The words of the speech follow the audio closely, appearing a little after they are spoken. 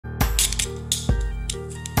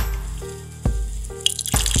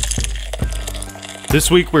This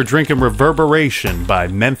week we're drinking Reverberation by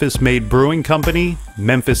Memphis-made brewing company,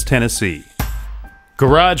 Memphis, Tennessee.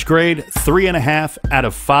 Garage grade 3.5 out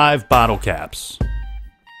of 5 bottle caps.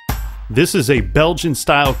 This is a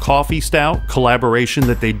Belgian-style coffee stout collaboration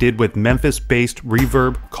that they did with Memphis-based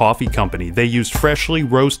Reverb Coffee Company. They used freshly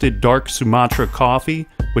roasted dark Sumatra coffee,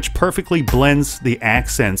 which perfectly blends the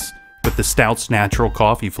accents with the stout's natural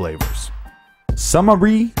coffee flavors.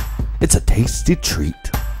 Summery, it's a tasty treat.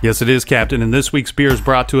 Yes, it is, Captain, and this week's beer is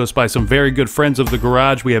brought to us by some very good friends of the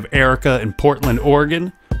garage. We have Erica in Portland,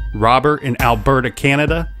 Oregon, Robert in Alberta,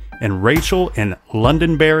 Canada, and Rachel in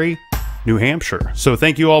Londonderry, New Hampshire. So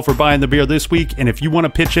thank you all for buying the beer this week, and if you want to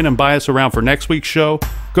pitch in and buy us around for next week's show,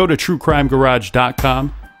 go to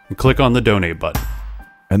truecrimegarage.com and click on the donate button.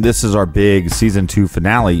 And this is our big Season 2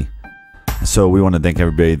 finale, so we want to thank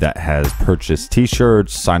everybody that has purchased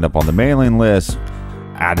t-shirts, signed up on the mailing list,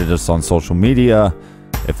 added us on social media.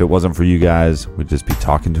 If it wasn't for you guys, we'd just be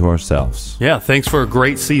talking to ourselves. Yeah, thanks for a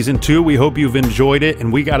great Season 2. We hope you've enjoyed it,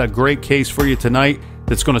 and we got a great case for you tonight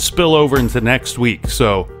that's going to spill over into next week.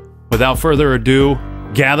 So without further ado,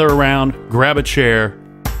 gather around, grab a chair,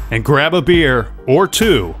 and grab a beer or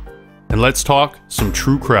two, and let's talk some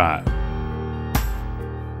true crime.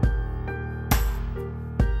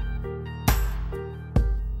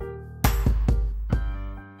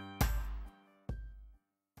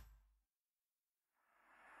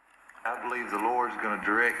 I believe the Lord's going to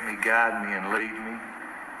direct me, guide me, and lead me,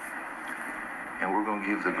 and we're going to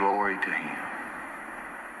give the glory to Him.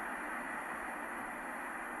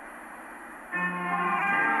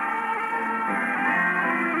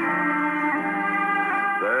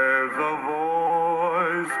 There's a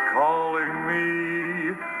voice calling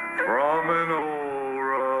me from an old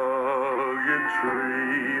rugged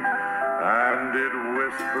tree, and it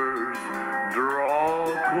whispers,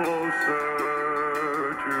 draw closer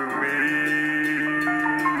to me.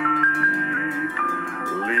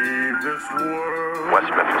 Leave this world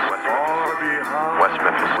West Memphis, far behind. West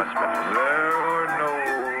Memphis, West Memphis, There are no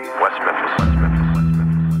West Memphis, West Memphis.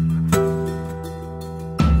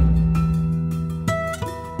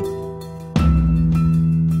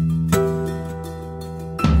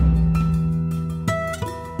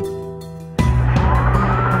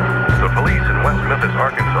 The police in West Memphis,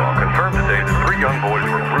 Arkansas, confirmed today that 3 young boys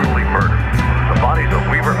were brutally murdered. The bodies of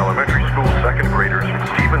Weaver Elementary School second graders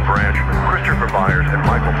Stephen Branch, Christopher Myers, and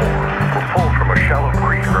Michael Moore were pulled from a shallow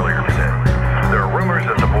creek earlier today. There are rumors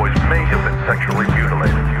that the boys may have been sexually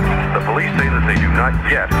mutilated. The police say that they do not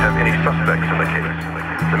yet have any suspects in the case.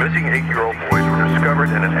 The missing 8-year-old boys were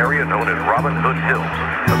discovered in an area known as Robin Hood Hills,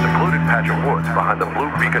 a secluded patch of woods behind the Blue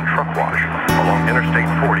Beacon Truck Wash along Interstate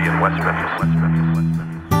 40 in West Memphis.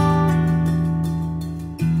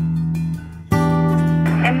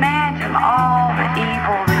 Imagine all the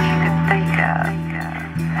evil that you could think of,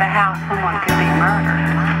 the how someone could be murdered.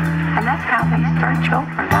 And that's how these 3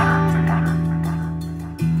 children died.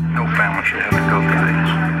 No family should have to go through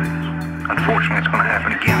this. Unfortunately, it's going to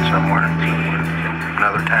happen again somewhere.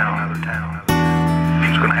 Another town.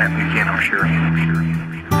 It's going to happen again, I'm sure.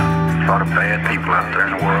 A lot of bad people out there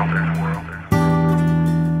in the world.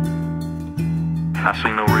 I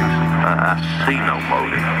see no reason, I see no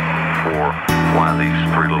motive for why these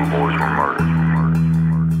 3 little boys were murdered.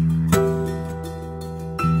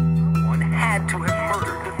 One had to have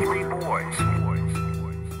murdered the 3 boys.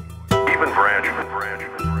 Stephen Branch,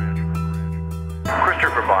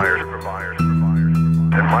 Christopher Myers,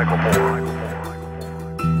 and Michael Moore.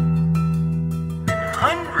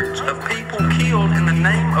 Hundreds of people killed in the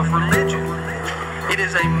name of religion. It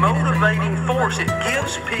is a motivating force. It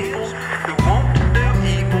gives people who want to do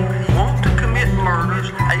evil, want to commit murders,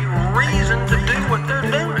 a reason to do what they're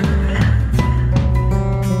doing.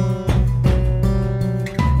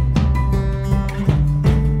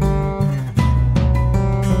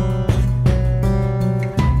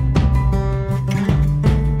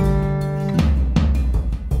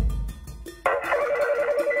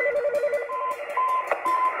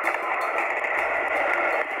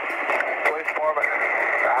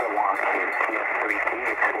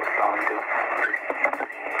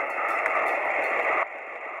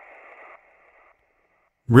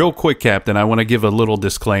 Real quick, Captain, I want to give a little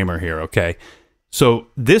disclaimer here, okay? So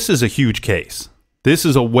this is a huge case. This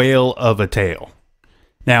is a whale of a tale.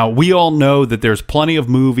 Now, we all know that there's plenty of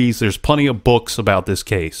movies, there's plenty of books about this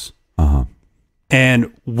case.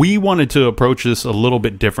 And we wanted to approach this a little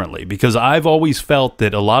bit differently because I've always felt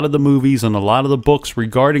that a lot of the movies and a lot of the books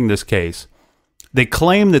regarding this case, they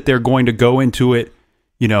claim that they're going to go into it,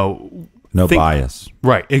 you know... No bias.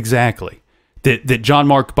 Right, exactly. that John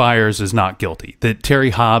Mark Byers is not guilty, that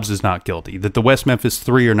Terry Hobbs is not guilty, that the West Memphis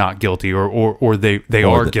Three are not guilty, or they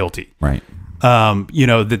are guilty. Right.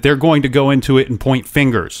 That they're going to go into it and point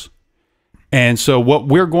fingers. And so what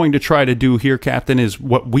we're going to try to do here, Captain, is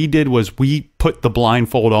what we did was we put the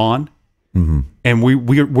blindfold on, and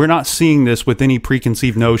we're not seeing this with any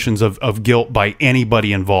preconceived notions of guilt by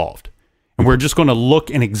anybody involved. And we're just going to look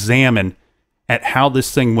and examine at how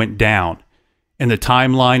this thing went down and the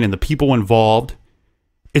timeline and the people involved.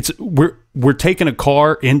 We're taking a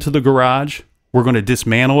car into the garage. We're going to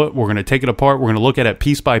dismantle it. We're going to take it apart. We're going to look at it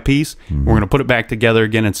piece by piece. We're going to put it back together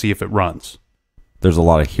again and see if it runs. There's a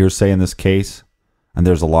lot of hearsay in this case, and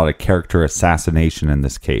there's a lot of character assassination in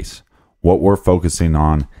this case. What we're focusing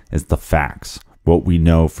on is the facts, what we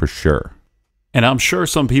know for sure. And I'm sure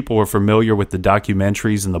some people are familiar with the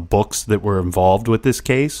documentaries and the books that were involved with this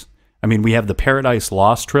case. I mean, we have the Paradise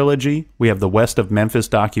Lost trilogy. We have the West of Memphis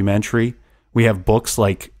documentary. We have books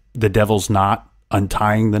like The Devil's Knot,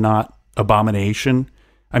 Untying the Knot, Abomination.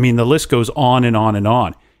 I mean, the list goes on and on and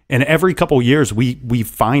on. And every couple of years, we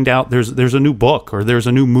find out there's a new book or there's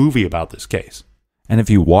a new movie about this case. And if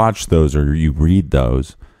you watch those or you read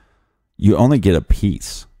those, you only get a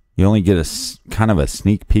piece. You only get a kind of a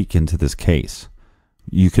sneak peek into this case.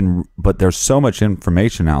 But there's so much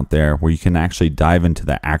information out there where you can actually dive into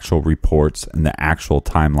the actual reports and the actual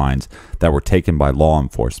timelines that were taken by law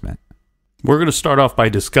enforcement. We're going to start off by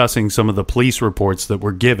discussing some of the police reports that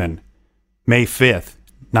were given May 5th,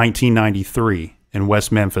 1993 in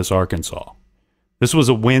West Memphis, Arkansas. This was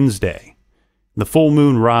a Wednesday. The full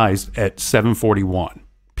moon rised at 7:41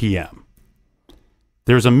 p.m.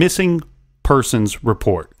 There's a missing persons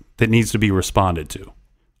report that needs to be responded to.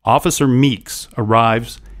 Officer Meeks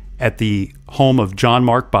arrives at the home of John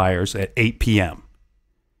Mark Byers at 8 p.m.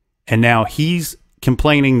 And now he's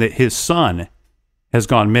complaining that his son has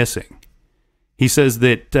gone missing. He says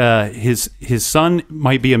that his son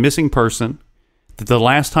might be a missing person, that the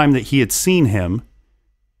last time that he had seen him,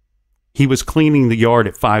 he was cleaning the yard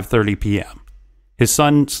at 5:30 p.m. His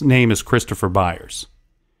son's name is Christopher Byers.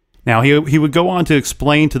 Now, he would go on to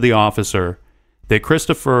explain to the officer that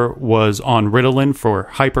Christopher was on Ritalin for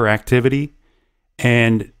hyperactivity,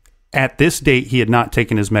 and at this date, he had not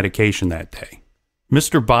taken his medication that day.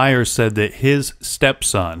 Mr. Byers said that his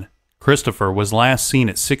stepson, Christopher, was last seen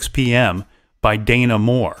at 6 p.m. by Dana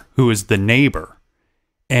Moore, who is the neighbor.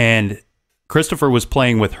 And Christopher was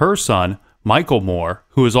playing with her son, Michael Moore,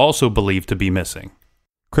 who is also believed to be missing.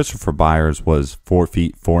 Christopher Byers was 4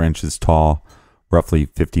 feet 4 inches tall, roughly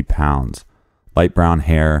 50 pounds, light brown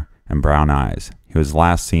hair, and brown eyes. He was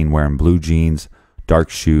last seen wearing blue jeans, dark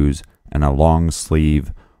shoes, and a long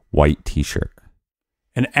sleeve white t-shirt.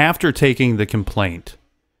 And after taking the complaint,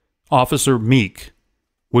 Officer Meek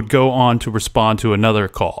would go on to respond to another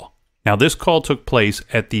call. Now, this call took place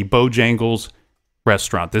at the Bojangles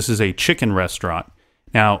restaurant. This is a chicken restaurant.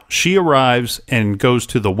 Now, she arrives and goes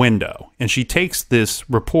to the window, and she takes this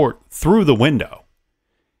report through the window.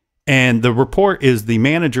 And the report is the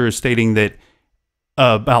manager is stating that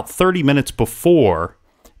about 30 minutes before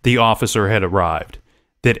the officer had arrived,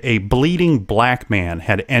 that a bleeding black man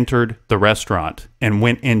had entered the restaurant and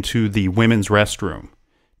went into the women's restroom.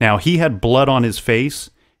 Now, he had blood on his face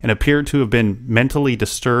and appeared to have been mentally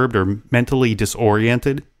disturbed or mentally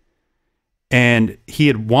disoriented. And he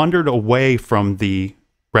had wandered away from the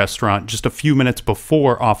restaurant just a few minutes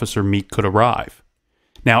before Officer Meek could arrive.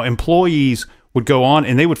 Now, employees would go on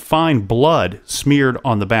and they would find blood smeared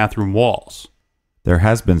on the bathroom walls. There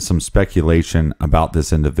has been some speculation about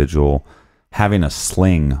this individual having a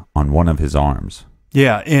sling on one of his arms.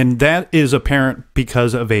 Yeah, and that is apparent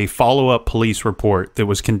because of a follow-up police report that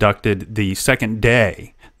was conducted the second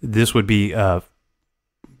day. This would be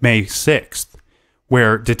May 6th,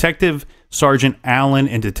 where Detective Sergeant Allen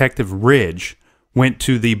and Detective Ridge went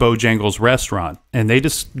to the Bojangles restaurant, and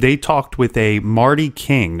they talked with a Marty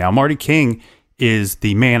King. Now, Marty King is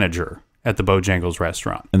the manager at the Bojangles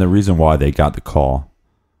restaurant. And the reason why they got the call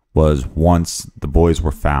was once the boys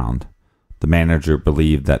were found, the manager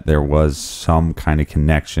believed that there was some kind of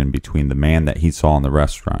connection between the man that he saw in the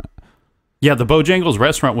restaurant. Yeah, the Bojangles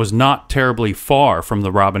restaurant was not terribly far from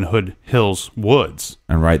the Robin Hood Hills woods.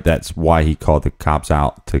 And right, that's why he called the cops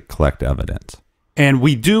out to collect evidence. And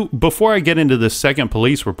we do, before I get into the second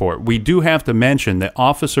police report, we do have to mention that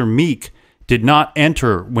Officer Meek did not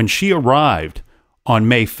enter when she arrived on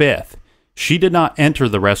May 5th. She did not enter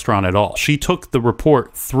the restaurant at all. She took the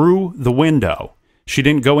report through the window. She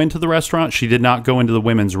didn't go into the restaurant. She did not go into the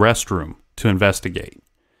women's restroom to investigate.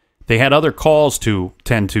 They had other calls to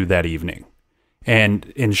tend to that evening.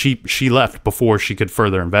 And she left before she could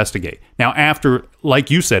further investigate. Now, after, like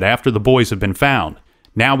you said, after the boys have been found,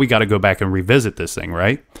 now we got to go back and revisit this thing,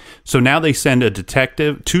 right? So now they send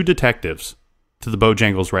two detectives to the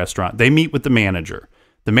Bojangles restaurant. They meet with the manager.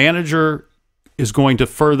 The manager is going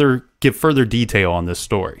to give further detail on this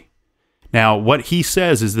story. Now, what he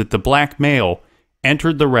says is that the black male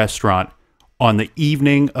entered the restaurant on the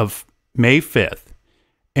evening of May 5th,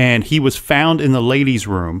 and he was found in the ladies'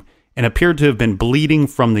 room and appeared to have been bleeding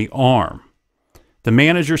from the arm. The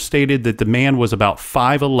manager stated that the man was about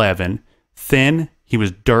 5'11", thin, he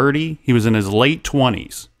was dirty, he was in his late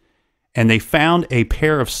 20s, and they found a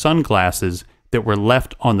pair of sunglasses that were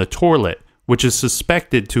left on the toilet, which is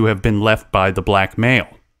suspected to have been left by the black male.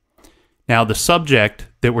 Now, the subject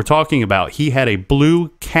that we're talking about, he had a blue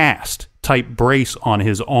cast type brace on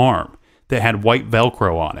his arm that had white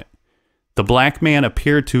Velcro on it. The black man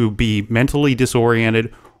appeared to be mentally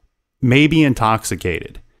disoriented, maybe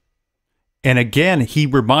intoxicated. And again, he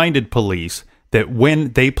reminded police that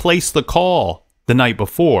when they placed the call the night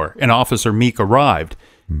before and Officer Meek arrived,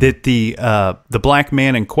 that the black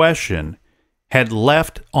man in question had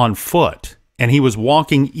left on foot and he was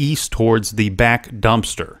walking east towards the back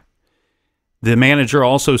dumpster. The manager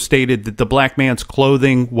also stated that the black man's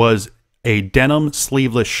clothing was a denim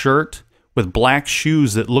sleeveless shirt with black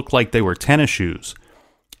shoes that looked like they were tennis shoes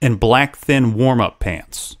and black thin warm-up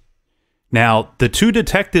pants. Now, the two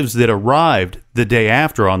detectives that arrived the day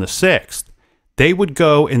after on the 6th, they would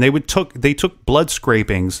go and they took blood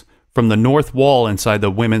scrapings from the north wall inside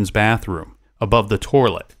the women's bathroom above the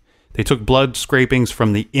toilet. They took blood scrapings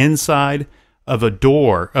from the inside of a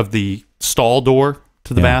door, of the stall door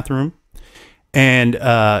to the bathroom. And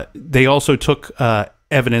they also took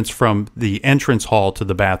evidence from the entrance hall to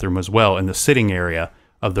the bathroom as well in the sitting area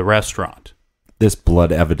of the restaurant. This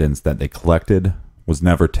blood evidence that they collected was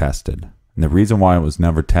never tested. And the reason why it was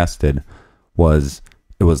never tested was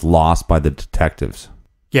it was lost by the detectives.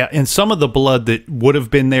 Yeah, and some of the blood that would have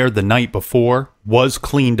been there the night before was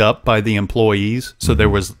cleaned up by the employees, so there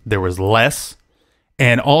was less.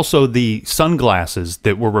 And also the sunglasses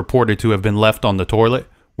that were reported to have been left on the toilet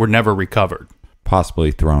were never recovered.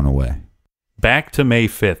 Possibly thrown away. Back to May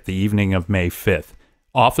 5th, the evening of May 5th,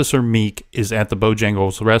 Officer Meek is at the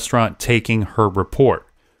Bojangles restaurant taking her report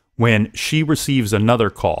when she receives another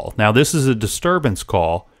call. Now, this is a disturbance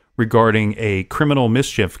call regarding a criminal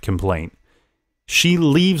mischief complaint. She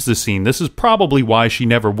leaves the scene. This is probably why she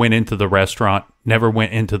never went into the restaurant, never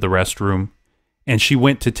went into the restroom, and she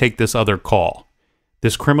went to take this other call,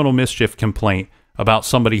 this criminal mischief complaint about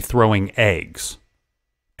somebody throwing eggs.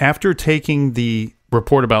 After taking the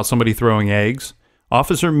report about somebody throwing eggs,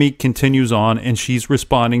 Officer Meek continues on and she's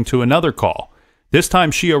responding to another call. This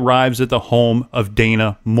time she arrives at the home of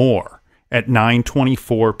Dana Moore at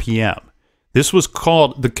 9:24 p.m.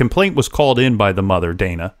 The complaint was called in by the mother,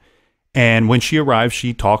 Dana, and when she arrives,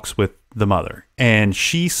 she talks with the mother, and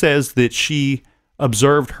she says that she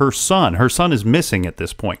observed her son. Her son is missing at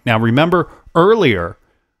this point. Now, remember earlier,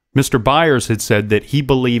 Mr. Byers had said that he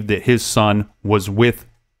believed that his son was with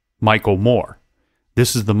Michael Moore.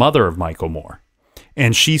 This is the mother of Michael Moore.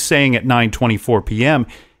 And she's saying at 9:24 p.m.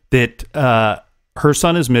 that her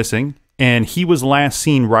son is missing, and he was last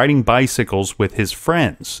seen riding bicycles with his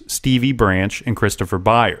friends, Stevie Branch and Christopher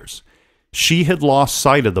Byers. She had lost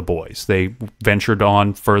sight of the boys. They ventured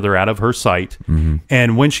on further out of her sight. Mm-hmm.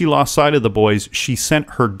 And when she lost sight of the boys, she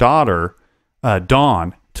sent her daughter,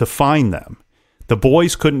 Dawn, to find them. The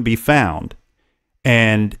boys couldn't be found.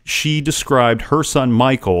 And she described her son,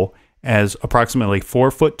 Michael, as approximately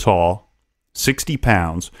 4 foot tall, 60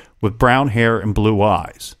 pounds, with brown hair and blue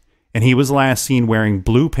eyes. And he was last seen wearing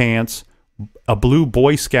blue pants, a blue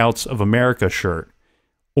Boy Scouts of America shirt,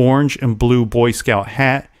 orange and blue Boy Scout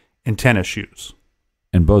hat, and tennis shoes.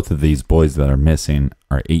 And both of these boys that are missing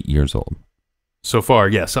are 8 years old. So far,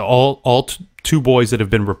 yes. So all two boys that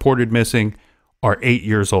have been reported missing are 8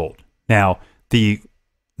 years old. Now, the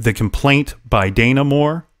complaint by Dana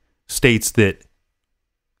Moore states that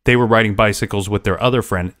they were riding bicycles with their other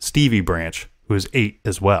friend, Stevie Branch, who is 8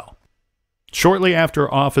 as well. Shortly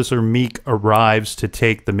after Officer Meek arrives to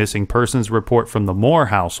take the missing persons report from the Moore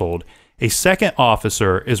household, a second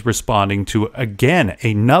officer is responding to, again,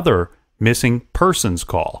 another missing persons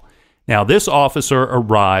call. Now, this officer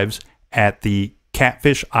arrives at the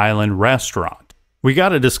Catfish Island restaurant. We got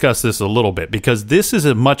to discuss this a little bit because this is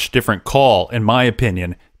a much different call, in my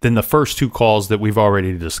opinion, than the first two calls that we've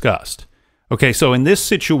already discussed. Okay, so in this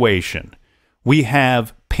situation, we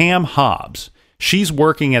have Pam Hobbs. She's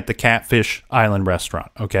working at the Catfish Island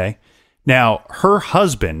restaurant, okay? Now, her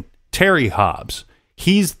husband, Terry Hobbs,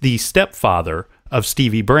 he's the stepfather of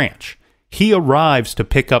Stevie Branch. he arrives to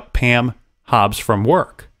pick up Pam Hobbs from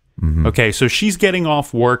work. Okay, so she's getting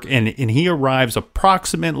off work, and he arrives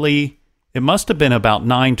approximately, it must have been about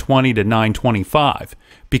 9:20 to 9:25,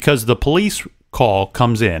 because the police call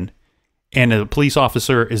comes in, and a police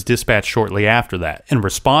officer is dispatched shortly after that and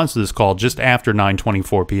responds to this call just after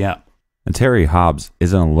 9:24 p.m. And Terry Hobbs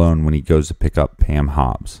isn't alone when he goes to pick up Pam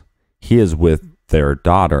Hobbs. He is with their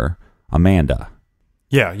daughter, Amanda.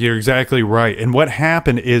 Yeah, you're exactly right. And what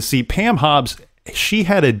happened is, see, Pam Hobbs, she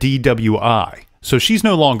had a DWI, so she's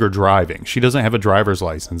no longer driving. She doesn't have a driver's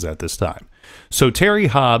license at this time. So Terry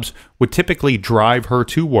Hobbs would typically drive her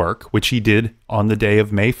to work, which he did on the day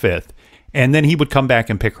of May 5th, and then he would come back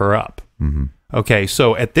and pick her up. Okay,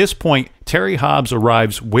 so at this point, Terry Hobbs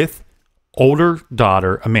arrives with older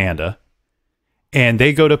daughter, Amanda, and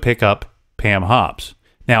they go to pick up Pam Hobbs.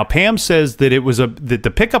 Now, Pam says that that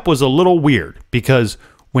the pickup was a little weird, because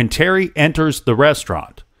when Terry enters the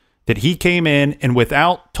restaurant, that he came in and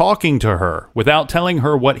without talking to her, without telling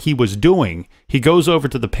her what he was doing, he goes over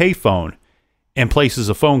to the payphone and places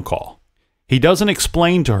a phone call. He doesn't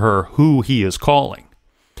explain to her who he is calling.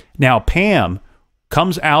 Now, Pam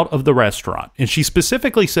comes out of the restaurant, and she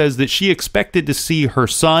specifically says that she expected to see her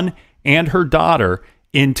son and her daughter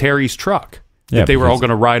in Terry's truck, that they were all going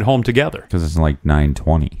to ride home together. Because it's like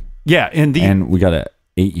 9:20. Yeah, and we got an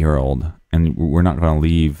 8-year-old, and we're not going to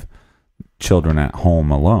leave children at home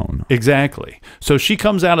alone. Exactly. So she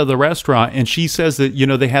comes out of the restaurant, and she says that,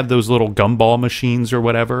 they have those little gumball machines or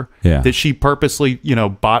whatever, that she purposely,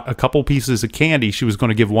 bought a couple pieces of candy. She was going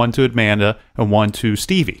to give one to Amanda and one to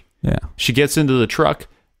Stevie. Yeah. She gets into the truck.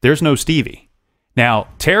 There's no Stevie. Now,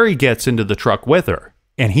 Terry gets into the truck with her,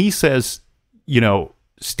 and he says,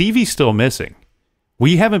 Stevie's still missing.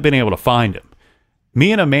 We haven't been able to find him.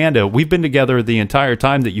 Me and Amanda, we've been together the entire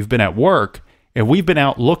time that you've been at work, and we've been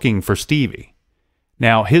out looking for Stevie.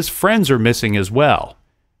 Now, his friends are missing as well.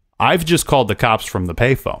 I've just called the cops from the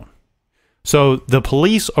payphone. So the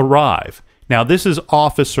police arrive. Now, this is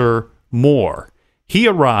Officer Moore. He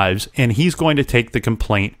arrives, and he's going to take the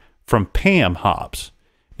complaint from Pam Hobbs.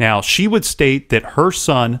 Now, she would state that her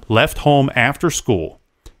son left home after school,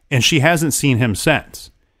 and she hasn't seen him since.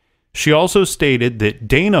 She also stated that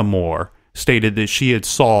Dana Moore stated that she had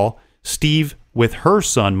saw Steve with her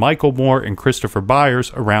son, Michael Moore, and Christopher Byers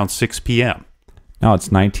around 6 p.m. Now, it's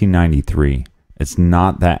 1993. It's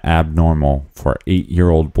not that abnormal for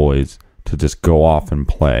 8-year-old boys to just go off and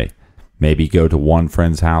play. Maybe go to one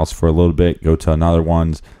friend's house for a little bit, go to another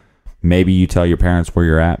one's. Maybe you tell your parents where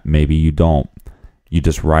you're at. Maybe you don't. You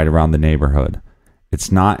just ride around the neighborhood.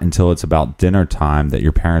 It's not until it's about dinner time that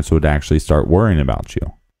your parents would actually start worrying about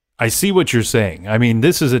you. I see what you're saying. I mean,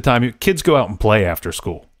 this is a time kids go out and play after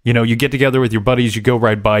school. You get together with your buddies, you go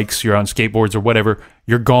ride bikes, you're on skateboards or whatever.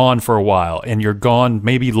 You're gone for a while, and you're gone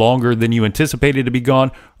maybe longer than you anticipated to be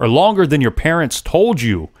gone, or longer than your parents told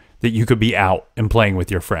you that you could be out and playing with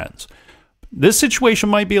your friends. This situation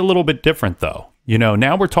might be a little bit different, though.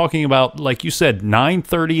 Now we're talking about, like you said,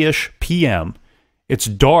 9:30-ish p.m. It's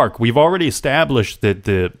dark. We've already established that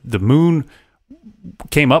the moon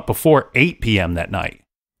came up before 8 p.m. that night.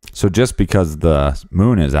 So just because the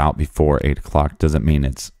moon is out before 8 o'clock doesn't mean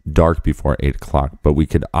it's dark before 8 o'clock. But we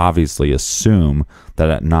could obviously assume that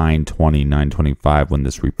at 9:20, 9:25, when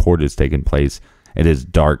this report is taking place, it is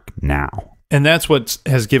dark now. And that's what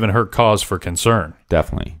has given her cause for concern.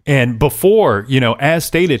 Definitely. And before, as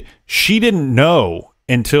stated, she didn't know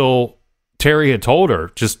until Terry had told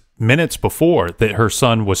her just minutes before that her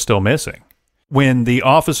son was still missing. When the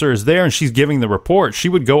officer is there and she's giving the report, she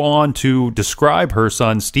would go on to describe her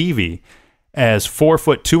son, Stevie, as 4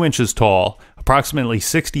 foot 2 inches tall, approximately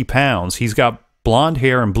 60 pounds. He's got blonde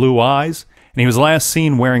hair and blue eyes, and he was last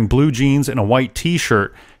seen wearing blue jeans and a white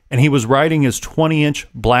T-shirt, and he was riding his 20-inch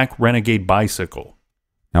black Renegade bicycle.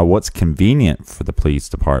 Now, what's convenient for the police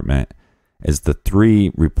department is the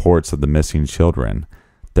 3 reports of the missing children.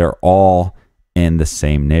 They're all in the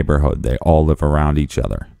same neighborhood. They all live around each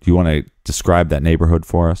other. Do you want to describe that neighborhood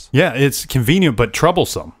for us? Yeah, it's convenient but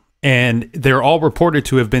troublesome. And they're all reported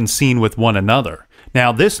to have been seen with one another.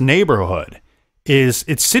 Now, this neighborhood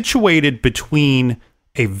it's situated between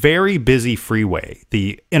a very busy freeway.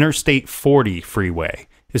 The Interstate 40 freeway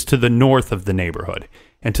is to the north of the neighborhood.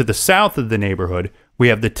 And to the south of the neighborhood, we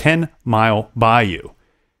have the 10-mile bayou.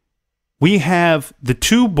 We have the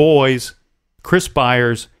 2 boys, Chris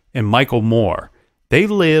Byers and Michael Moore. They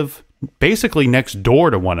live basically next door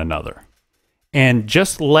to one another. And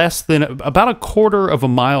just less than about a quarter of a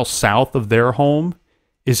mile south of their home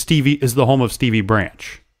is the home of Stevie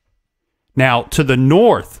Branch. Now, to the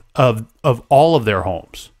north of all of their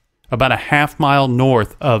homes, about a half mile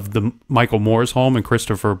north of the Michael Moore's home and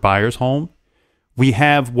Christopher Byers' home, we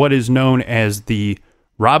have what is known as the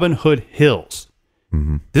Robin Hood Hills.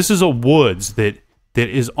 This is a woods that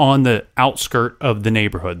is on the outskirt of the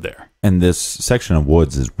neighborhood there. And this section of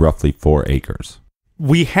woods is roughly 4 acres.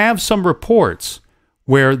 We have some reports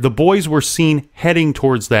where the boys were seen heading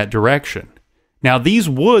towards that direction. Now, these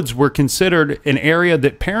woods were considered an area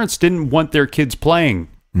that parents didn't want their kids playing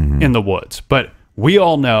in the woods. But we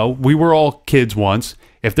all know, we were all kids once.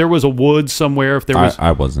 If there was a woods somewhere, if there was...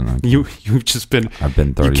 I wasn't. You've just been... I've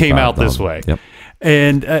been 35. You came out this way. Yep.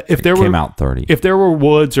 And if there came out 30. If there were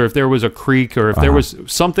woods, or if there was a creek, or if there was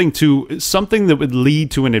something that would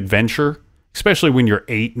lead to an adventure, especially when you're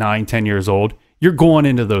 8, 9, 10 years old, you're going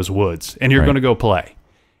into those woods and you're going to go play.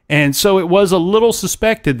 And so it was a little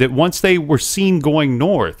suspected that once they were seen going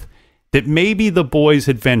north, that maybe the boys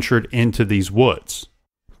had ventured into these woods.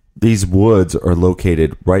 These woods are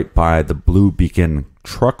located right by the Blue Beacon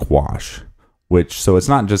truck wash, so it's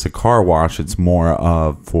not just a car wash, it's more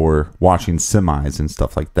for washing semis and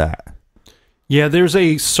stuff like that. Yeah, there's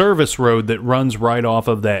a service road that runs right off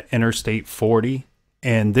of that Interstate 40,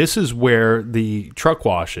 and this is where the truck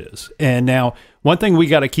wash is. And now, one thing we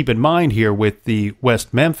got to keep in mind here with the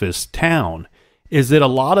West Memphis town is that a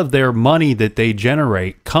lot of their money that they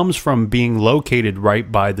generate comes from being located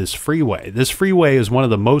right by this freeway. This freeway is one of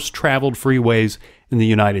the most traveled freeways in the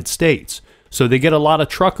United States. So they get a lot of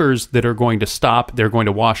truckers that are going to stop. They're going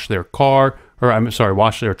to wash their car,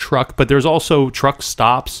 wash their truck. But there's also truck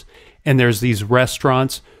stops, and there's these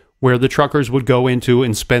restaurants where the truckers would go into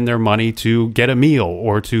and spend their money to get a meal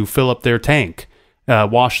or to fill up their tank,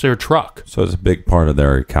 wash their truck. So it's a big part of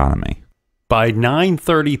their economy. By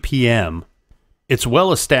 9:30 p.m., it's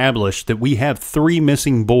well established that we have 3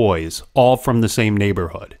 missing boys, all from the same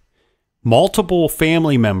neighborhood. Multiple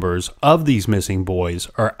family members of these missing boys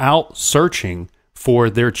are out searching for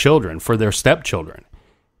their children, for their stepchildren.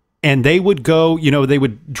 And they would go, they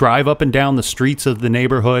would drive up and down the streets of the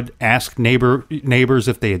neighborhood, ask neighbors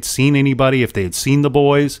if they had seen anybody, if they had seen the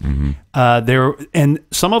boys. And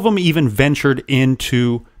some of them even ventured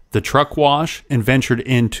into the truck wash and ventured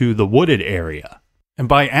into the wooded area. And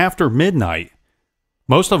by after midnight,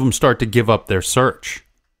 most of them start to give up their search.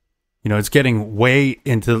 It's getting way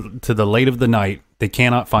into the late of the night. They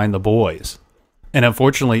cannot find the boys. And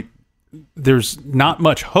unfortunately, there's not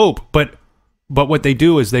much hope, but what they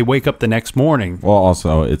do is they wake up the next morning. Well,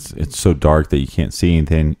 also, it's so dark that you can't see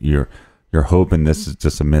anything. You're hoping this is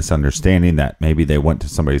just a misunderstanding, that maybe they went to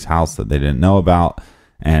somebody's house that they didn't know about,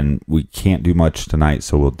 and we can't do much tonight,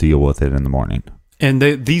 so we'll deal with it in the morning. And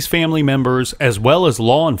these family members, as well as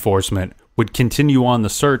law enforcement, would continue on the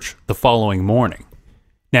search the following morning.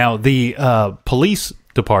 Now, the police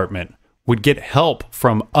department would get help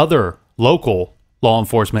from other local law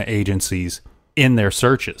enforcement agencies in their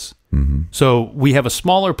searches. So we have a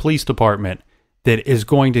smaller police department that is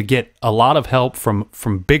going to get a lot of help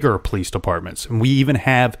from bigger police departments. And we even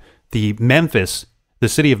have the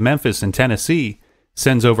city of Memphis in Tennessee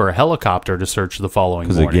sends over a helicopter to search the following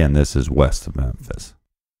morning. Because again, this is west of Memphis.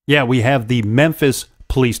 Yeah, we have the Memphis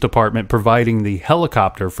Police Department providing the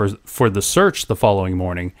helicopter for the search the following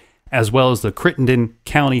morning, as well as the Crittenden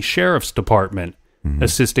County Sheriff's Department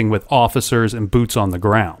assisting with officers and boots on the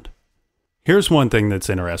ground. Here's one thing that's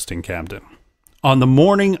interesting, Captain. On the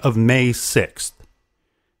morning of May 6th,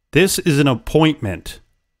 this is an appointment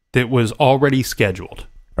that was already scheduled.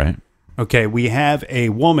 Right. Okay, we have a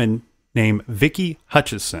woman named Vicki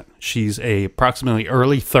Hutchison. She's approximately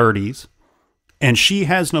early 30s. And she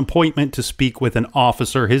has an appointment to speak with an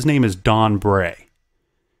officer. His name is Don Bray.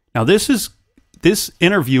 Now, this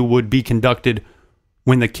interview would be conducted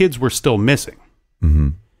when the kids were still missing.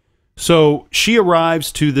 So she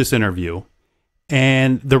arrives to this interview,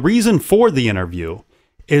 and the reason for the interview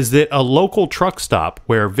is that a local truck stop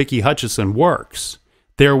where Vicki Hutchison works,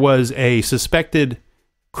 there was a suspected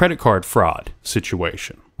credit card fraud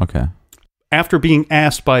situation. Okay. After being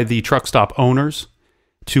asked by the truck stop owners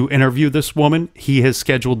to interview this woman, he has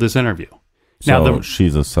scheduled this interview. So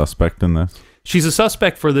she's a suspect in this? She's a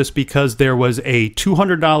suspect for this because there was a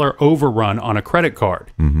 $200 overrun on a credit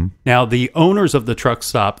card. Now, the owners of the truck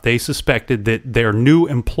stop, they suspected that their new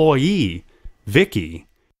employee, Vicky,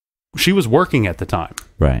 she was working at the time.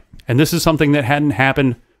 Right. And this is something that hadn't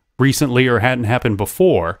happened recently or hadn't happened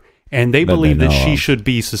before. And they believe that she should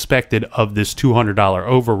be suspected of this $200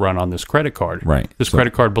 overrun on this credit card. Right. This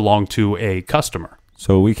credit card belonged to a customer.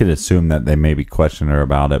 So we could assume that they maybe questioned her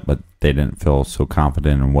about it, but they didn't feel so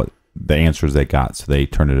confident in what the answers they got, so they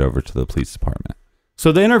turned it over to the police department.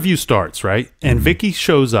 So the interview starts, right? And Vicky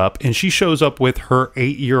shows up, and she shows up with her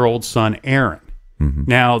 8-year-old son, Aaron.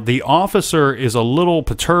 Now, the officer is a little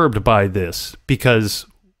perturbed by this because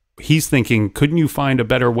he's thinking, couldn't you find a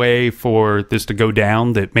better way for this to go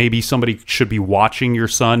down? That maybe somebody should be watching your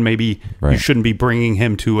son. Maybe you shouldn't be bringing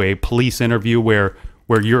him to a police interview where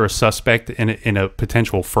you're a suspect in a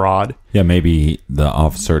potential fraud. Yeah, maybe the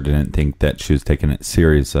officer didn't think that she was taking it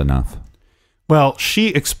serious enough. Well, she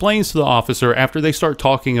explains to the officer after they start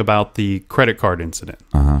talking about the credit card incident.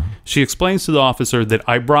 She explains to the officer that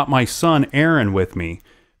I brought my son Aaron with me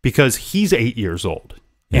because he's 8 years old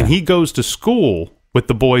and he goes to school with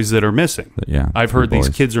the boys that are missing. I've heard these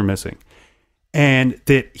kids are missing. And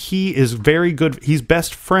that he is very good. He's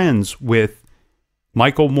best friends with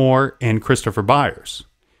Michael Moore and Christopher Byers.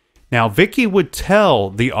 Now, Vicky would tell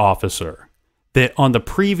the officer that on the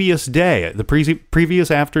previous day, the previous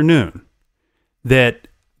afternoon, that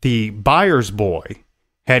the Byers boy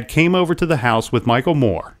had came over to the house with Michael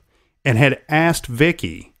Moore and had asked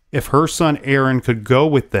Vicky if her son Aaron could go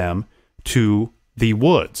with them to the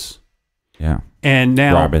woods. Yeah. And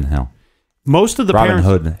now Robin Hill. Most of the Robin parents,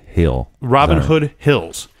 Hood Hill. Robin Hood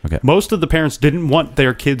Hills. Okay. Most of the parents didn't want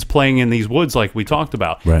their kids playing in these woods like we talked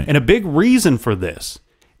about. Right. And a big reason for this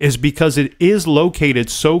is because it is located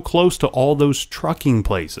so close to all those trucking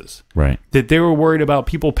places. Right. That they were worried about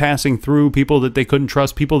people passing through, people that they couldn't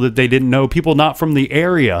trust, people that they didn't know, people not from the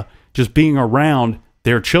area just being around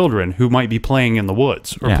their children who might be playing in the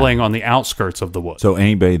woods or playing on the outskirts of the woods. So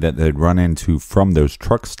anybody that they'd run into from those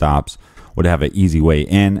truck stops would have an easy way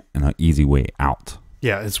in and an easy way out.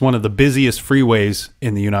 Yeah, it's one of the busiest freeways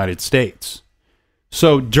in the United States.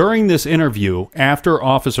 So during this interview, after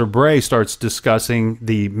Officer Bray starts discussing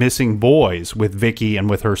the missing boys with Vicky and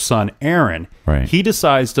with her son Aaron, he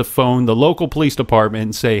decides to phone the local police department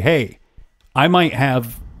and say, "Hey, I might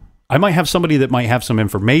have somebody that might have some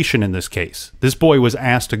information in this case. This boy was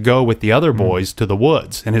asked to go with the other boys to the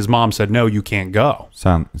woods, and his mom said, no, you can't go."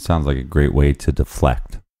 Sounds like a great way to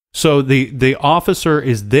deflect. So the officer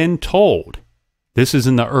is then told, this is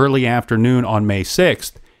in the early afternoon on May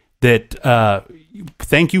 6th, that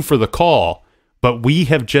thank you for the call, but we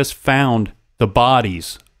have just found the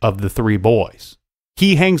bodies of the three boys.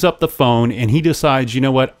 He hangs up the phone and he decides, you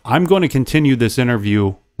know what, I'm going to continue this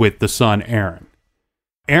interview with the son, Aaron.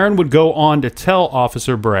 Aaron would go on to tell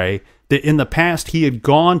Officer Bray that in the past he had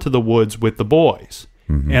gone to the woods with the boys.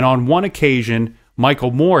 And on one occasion,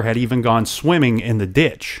 Michael Moore had even gone swimming in the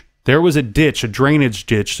ditch. There was a ditch, a drainage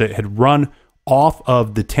ditch that had run off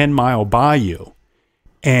of the 10-mile bayou.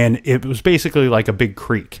 And it was basically like a big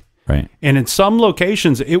creek. Right. And in some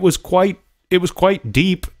locations, it was quite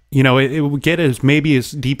deep. You know, it would get maybe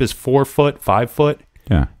as deep as 4 foot, 5 foot.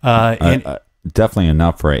 Yeah. Definitely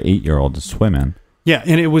enough for an 8-year-old to swim in. Yeah,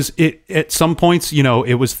 and it at some points, you know,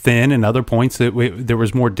 it was thin, and other points there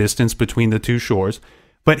was more distance between the two shores.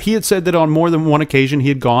 But he had said that on more than one occasion he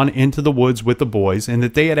had gone into the woods with the boys, and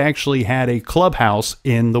that they had actually had a clubhouse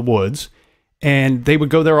in the woods, and they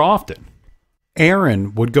would go there often.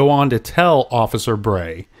 Aaron would go on to tell Officer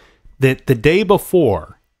Bray that the day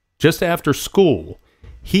before, just after school,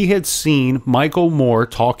 he had seen Michael Moore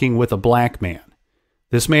talking with a black man.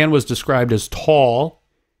 This man was described as tall,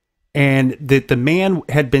 and that the man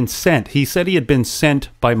had been sent. He said he had been sent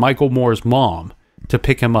by Michael Moore's mom to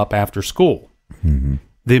pick him up after school.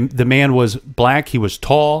 The man was black, he was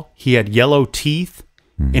tall, he had yellow teeth,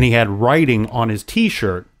 and he had writing on his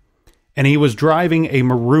t-shirt, and he was driving a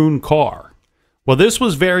maroon car. Well, this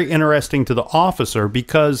was very interesting to the officer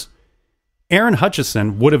because Aaron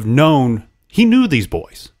Hutchison would have known, he knew these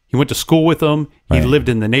boys. He went to school with them, he lived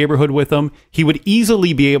in the neighborhood with them. He would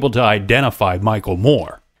easily be able to identify Michael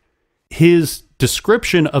Moore. His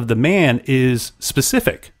description of the man is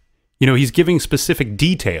specific. You know, he's giving specific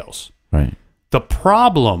details. Right. The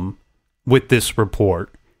problem with this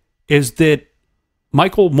report is that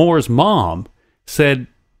Michael Moore's mom said,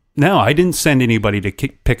 no, I didn't send anybody to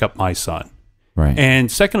pick up my son. Right.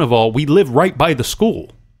 And second of all, we live right by the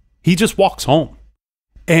school. He just walks home.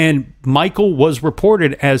 And Michael was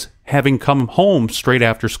reported as having come home straight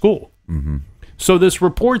after school. So this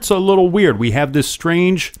report's a little weird. We have this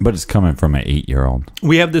strange... But it's coming from an 8-year-old.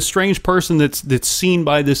 We have this strange person that's seen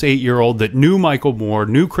by this 8-year-old that knew Michael Moore,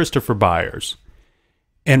 knew Christopher Byers,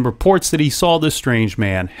 and reports that he saw this strange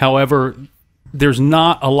man. However, there's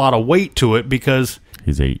not a lot of weight to it because...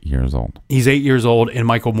 He's 8 years old. He's 8 years old, and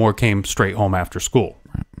Michael Moore came straight home after school.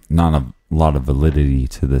 Right. Not a lot of validity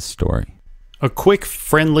to this story. A quick,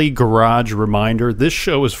 friendly garage reminder. This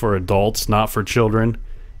show is for adults, not for children.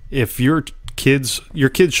 If your kids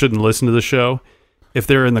shouldn't listen to the show. If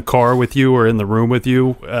they're in the car with you or in the room with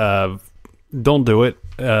you, don't do it.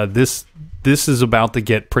 This is about to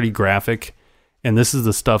get pretty graphic, and this is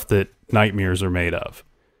the stuff that nightmares are made of.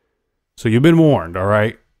 So you've been warned, all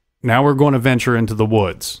right? Now we're going to venture into the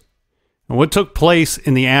woods. And what took place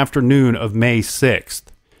in the afternoon of May 6th,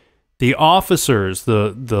 the officers,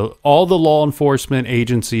 all the law enforcement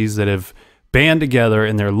agencies that have band together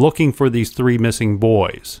and they're looking for these 3 missing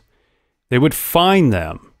boys, they would find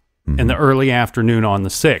them in the early afternoon on the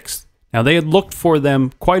 6th. Now, they had looked for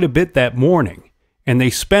them quite a bit that morning, and they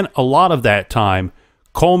spent a lot of that time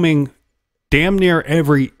combing damn near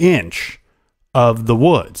every inch of the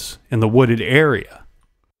woods in the wooded area.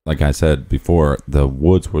 Like I said before, the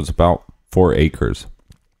woods was about 4 acres.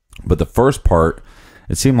 But the first part,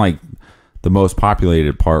 it seemed like the most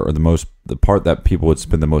populated part, or the part that people would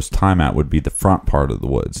spend the most time at, would be the front part of the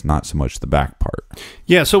woods, not so much the back part.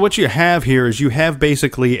 Yeah, so what you have here is you have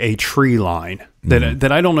basically a tree line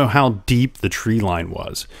that I don't know how deep the tree line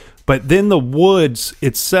was. But then the woods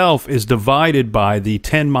itself is divided by the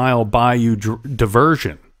 10-mile bayou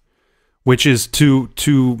diversion, which is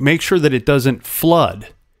to make sure that it doesn't flood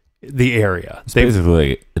the area. It's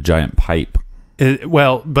basically a giant pipe.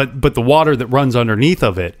 But the water that runs underneath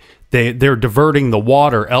of it, they're diverting the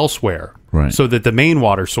water elsewhere, right, so that the main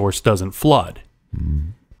water source doesn't flood.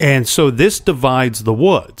 And so this divides the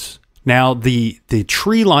woods. Now, the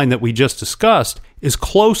tree line that we just discussed is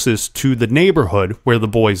closest to the neighborhood where the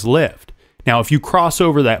boys lived. Now, if you cross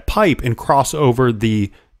over that pipe and cross over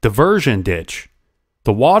the diversion ditch,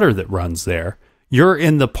 the water that runs there, you're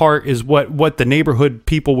in the part is what the neighborhood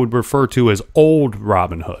people would refer to as Old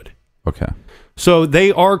Robin Hood. Okay. So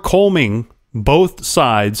they are combing both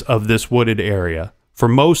sides of this wooded area for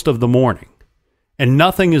most of the morning, and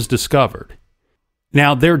nothing is discovered.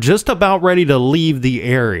 Now, they're just about ready to leave the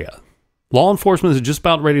area. Law enforcement is just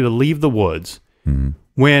about ready to leave the woods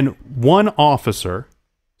when one officer,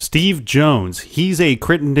 Steve Jones, he's a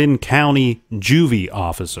Crittenden County juvie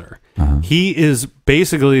officer. He is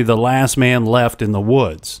basically the last man left in the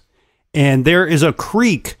woods. And there is a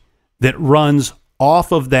creek that runs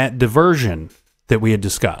off of that diversion that we had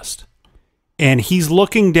discussed. And he's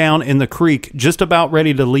looking down in the creek, just about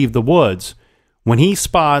ready to leave the woods, when he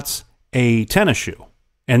spots a tennis shoe.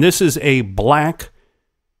 And this is a black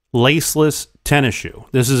laceless tennis shoe.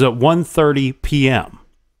 This is at 1:30 p.m.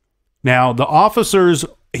 Now, the officers,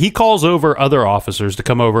 he calls over other officers to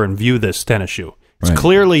come over and view this tennis shoe. It's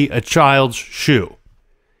clearly a child's shoe.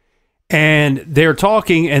 And they're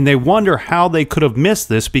talking, and they wonder how they could have missed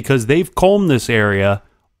this because they've combed this area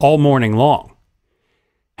all morning long.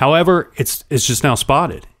 However, it's just now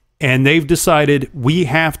spotted. And they've decided we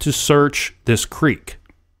have to search this creek.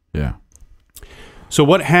 Yeah. So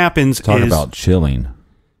what happens Talk about chilling,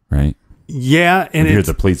 right? Yeah. And you're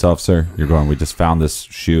the police officer. You're going, we just found this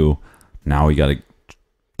shoe. Now we got to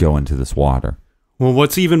go into this water. Well,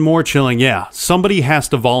 what's even more chilling, somebody has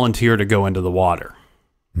to volunteer to go into the water.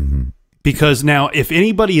 Because now, if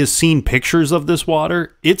anybody has seen pictures of this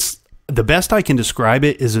water, it's the best I can describe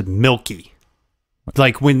it is milky.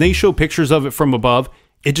 Like when they show pictures of it from above,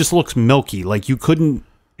 it just looks milky. Like you couldn't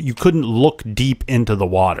look deep into the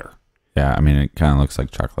water. Yeah, I mean, it kind of looks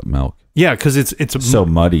like chocolate milk. Yeah, because it's so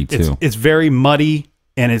muddy too. It's very muddy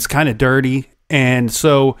and it's kind of dirty. And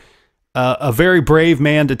so a very brave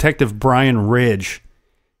man, Detective Brian Ridge,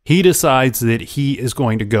 he decides that he is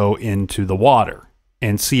going to go into the water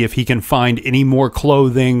and see if he can find any more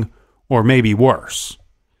clothing or maybe worse.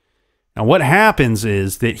 Now, what happens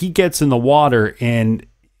is that he gets in the water, and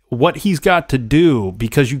what he's got to do,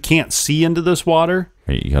 because you can't see into this water,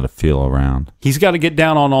 you got to feel around. He's got to get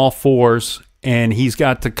down on all fours, and he's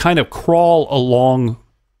got to kind of crawl along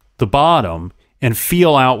the bottom and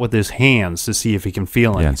feel out with his hands to see if he can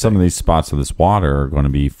feel anything. Yeah, and some of these spots of this water are going to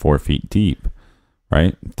be 4 feet deep,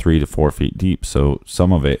 right? 3 to 4 feet deep. So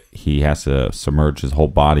some of it, he has to submerge his whole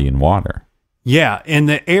body in water. Yeah, and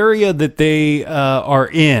the area that they are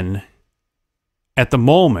in at the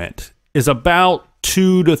moment is about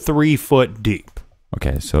 2 to 3 foot deep.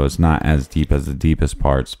 Okay, so it's not as deep as the deepest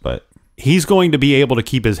parts, but he's going to be able to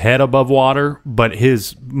keep his head above water, but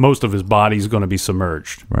most of his body is going to be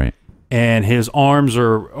submerged. Right. And his arms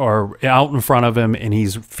are out in front of him, and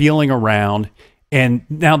he's feeling around. And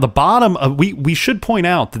now the bottom of we should point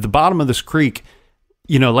out that the bottom of this creek,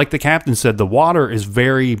 like the captain said, the water is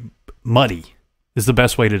very muddy, is the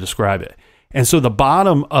best way to describe it. And so the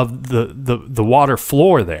bottom of the water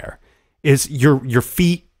floor there is your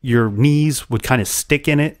feet, your knees would kind of stick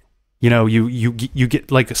in it. You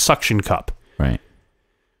get like a suction cup. Right.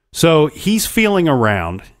 So he's feeling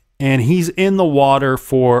around, and he's in the water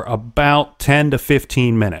for about 10 to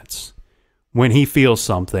 15 minutes when he feels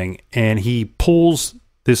something, and he pulls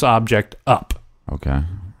this object up. Okay.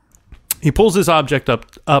 He pulls this object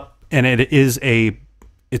up and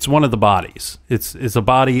it's one of the bodies. It's a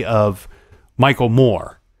body of Michael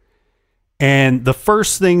Moore. And the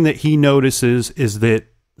first thing that he notices is that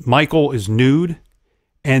Michael is nude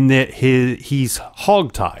and that he's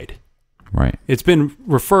hogtied. Right. It's been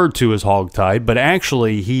referred to as hogtied, but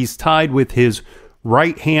actually he's tied with his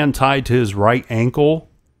right hand tied to his right ankle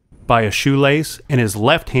by a shoelace, and his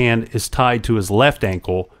left hand is tied to his left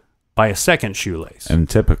ankle by a second shoelace. And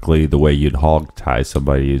typically the way you'd hog tie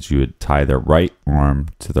somebody is you would tie their right arm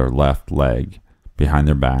to their left leg behind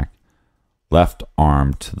their back, left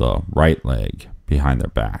arm to the right leg behind their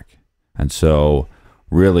back. And so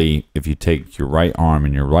really, if you take your right arm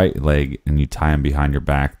and your right leg and you tie them behind your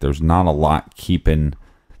back, there's not a lot keeping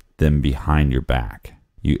them behind your back.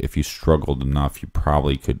 If you struggled enough, you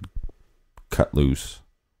probably could cut loose,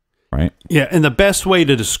 right? Yeah, and the best way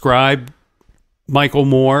to describe Michael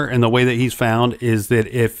Moore and the way that he's found is that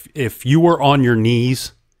if you were on your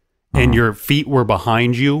knees and your feet were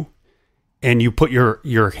behind you and you put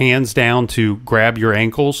your hands down to grab your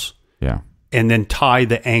ankles, yeah, and then tie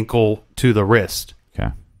the ankle to the wrist,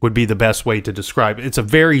 okay, would be the best way to describe it. It's a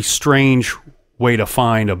very strange way to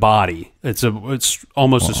find a body. It's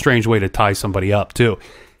almost a strange way to tie somebody up too.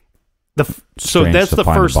 So that's the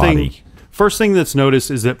first thing. First thing that's noticed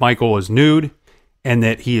is that Michael is nude and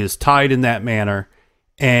that he is tied in that manner,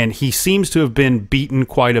 and he seems to have been beaten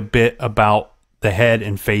quite a bit about the head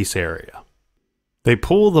and face area. They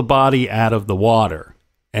pull the body out of the water,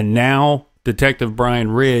 and now Detective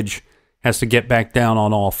Brian Ridge has to get back down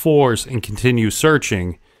on all fours and continue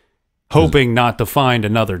searching, hoping not to find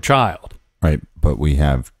another child. Right, but we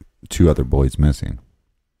have 2 other boys missing.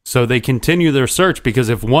 So they continue their search because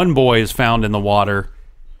if one boy is found in the water,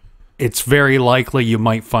 it's very likely you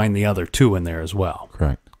might find the other 2 in there as well.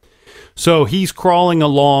 Correct. So he's crawling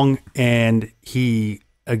along and he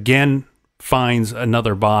again finds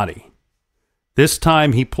another body. This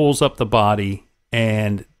time he pulls up the body,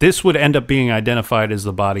 and this would end up being identified as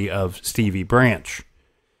the body of Stevie Branch.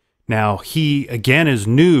 Now, he again is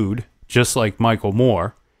nude, just like Michael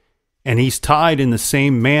Moore, and he's tied in the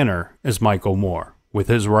same manner as Michael Moore, with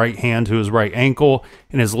his right hand to his right ankle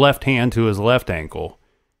and his left hand to his left ankle,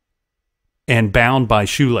 and bound by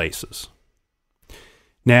shoelaces.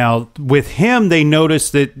 Now, with him, they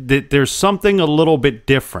notice that there's something a little bit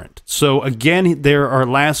different. So again, there are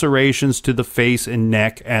lacerations to the face and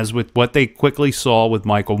neck, as with what they quickly saw with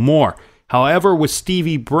Michael Moore. However, with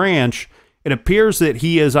Stevie Branch, it appears that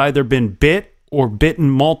he has either been bit or bitten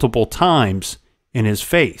multiple times in his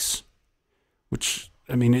face. Which,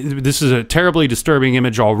 I mean, this is a terribly disturbing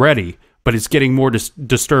image already, but it's getting more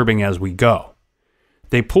disturbing as we go.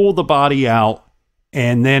 They pull the body out,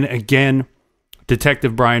 and then again,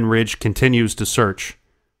 Detective Brian Ridge continues to search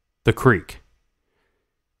the creek.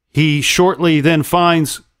 He shortly then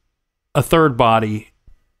finds a third body,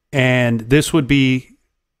 and this would be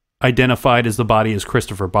identified as the body as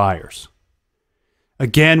Christopher Byers.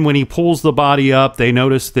 Again, when he pulls the body up, they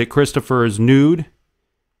notice that Christopher is nude,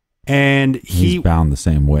 and he's bound the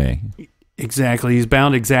same way. Exactly. He's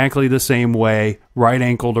bound exactly the same way, right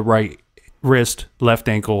ankle to right wrist, left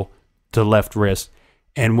ankle to left wrist.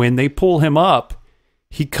 And when they pull him up,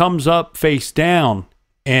 he comes up face down,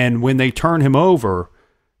 and when they turn him over,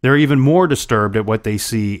 they're even more disturbed at what they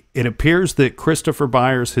see. It appears that Christopher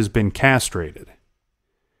Byers has been castrated.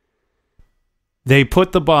 They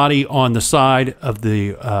put the body on the side of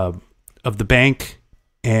the bank,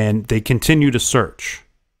 and they continue to search.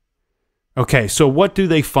 Okay, so what do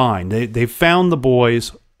they find? They found the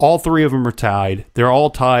boys. All 3 of them are tied. They're all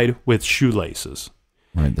tied with shoelaces.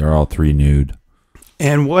 Right, they're all 3 nude.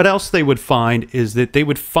 And what else they would find is that they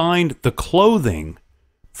would find the clothing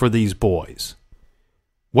for these boys.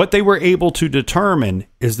 What they were able to determine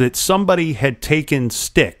is that somebody had taken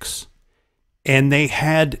sticks and they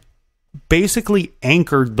had basically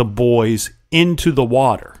anchored the boys into the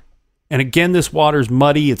water. And again, this water's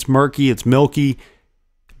muddy, it's murky, it's milky.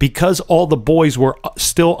 Because all the boys were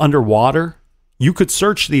still underwater, you could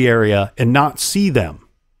search the area and not see them.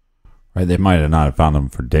 Right, they might have not found them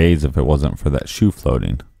for days if it wasn't for that shoe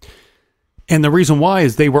floating. And the reason why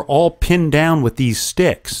is they were all pinned down with these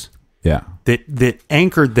sticks. Yeah. That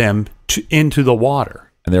anchored them into the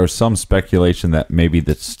water. And there was some speculation that maybe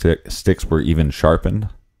the sticks were even sharpened.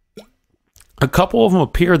 A couple of them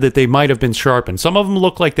appear that they might have been sharpened. Some of them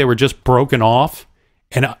look like they were just broken off,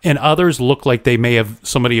 and others look like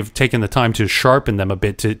somebody have taken the time to sharpen them a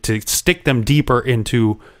bit to stick them deeper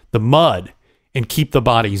into the mud and keep the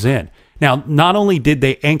bodies in. Now, not only did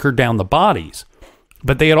they anchor down the bodies,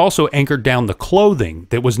 But they had also anchored down the clothing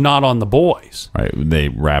that was not on the boys. Right. They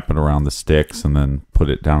wrap it around the sticks and then put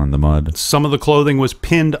it down in the mud. Some of the clothing was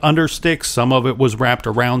pinned under sticks. Some of it was wrapped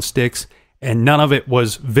around sticks. And none of it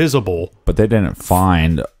was visible. But they didn't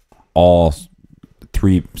find all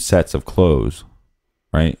 3 sets of clothes,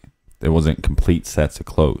 right? It wasn't complete sets of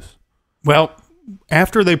clothes. Well,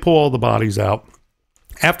 after they pull all the bodies out,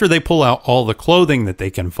 after they pull out all the clothing that they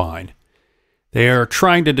can find, they are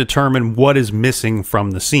trying to determine what is missing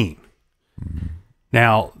from the scene. Mm-hmm.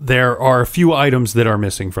 Now, there are a few items that are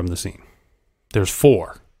missing from the scene. There's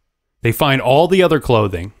 4. They find all the other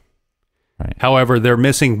clothing. Right. However, they're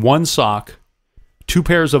missing 1 sock, 2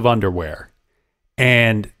 pairs of underwear,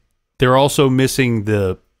 and they're also missing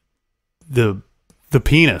the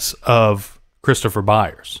penis of Christopher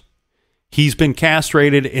Byers. He's been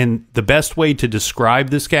castrated, and the best way to describe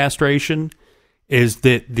this castration is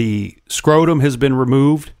that the scrotum has been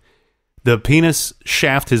removed, the penis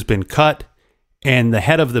shaft has been cut, and the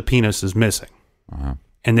head of the penis is missing. Uh-huh.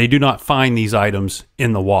 And they do not find these items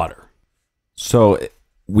in the water. So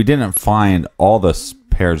we didn't find all the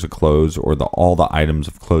pairs of clothes or all the items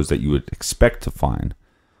of clothes that you would expect to find,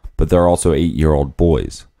 but they're also 8-year-old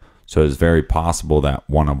boys. So it's very possible that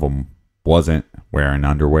one of them wasn't wearing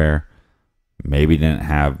underwear, maybe didn't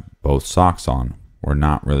have both socks on. We're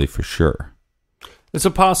not really for sure. It's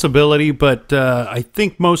a possibility, but I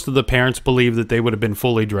think most of the parents believe that they would have been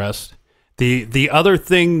fully dressed. The other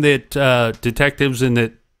thing that detectives and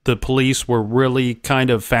that the police were really kind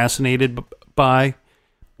of fascinated by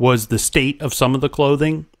was the state of some of the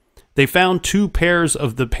clothing. They found 2 pairs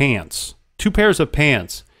of pants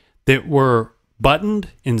that were buttoned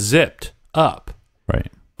and zipped up.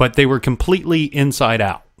 Right. But they were completely inside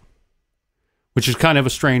out, which is kind of a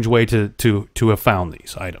strange way to have found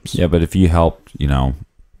these items. Yeah, but if you helped,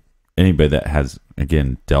 anybody that has,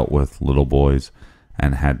 again, dealt with little boys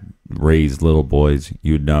and had raised little boys,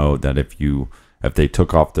 you'd know that if they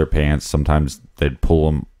took off their pants, sometimes they'd pull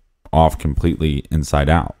them off completely inside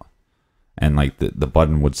out. And like the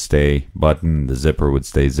button would stay buttoned, the zipper would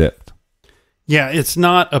stay zipped. Yeah, it's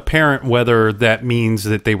not apparent whether that means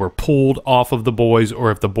that they were pulled off of the boys or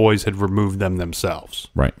if the boys had removed them themselves.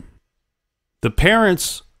 Right. The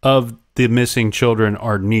parents of the missing children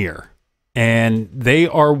are near, and they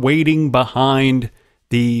are waiting behind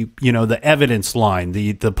the evidence line,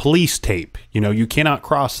 the police tape. You cannot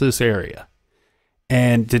cross this area.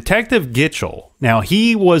 And Detective Gitchell, now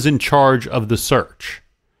he was in charge of the search.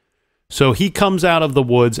 So he comes out of the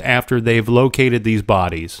woods after they've located these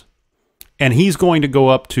bodies, and he's going to go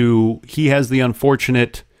up he has the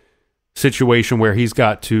unfortunate situation where he's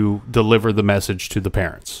got to deliver the message to the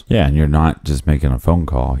parents. Yeah, and you're not just making a phone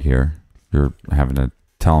call here. You're having to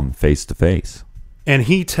tell them face to face. And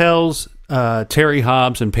he tells Terry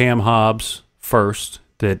Hobbs and Pam Hobbs first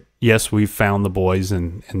that, yes, we've found the boys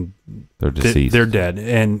and they're deceased. They're dead,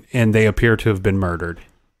 and they appear to have been murdered.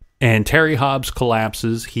 And Terry Hobbs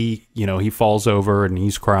collapses. He falls over and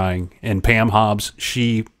he's crying. And Pam Hobbs,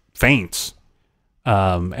 she faints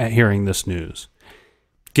at hearing this news.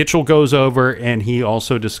 Gitchell goes over and he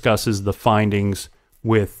also discusses the findings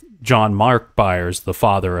with John Mark Byers,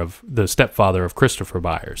 the stepfather of Christopher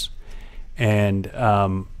Byers. And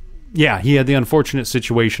he had the unfortunate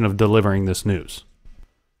situation of delivering this news.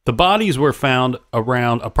 The bodies were found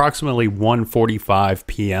around approximately 1:45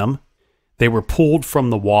 p.m. They were pulled from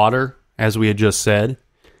the water, as we had just said.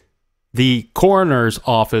 The coroner's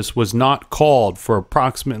office was not called for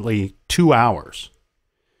approximately 2 hours.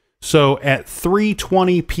 So at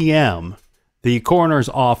 3:20 p.m., the coroner's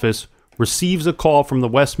office receives a call from the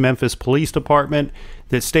West Memphis Police Department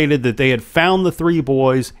that stated that they had found the 3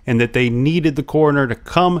 boys and that they needed the coroner to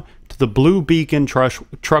come to the Blue Beacon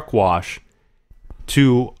truck wash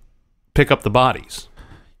to pick up the bodies.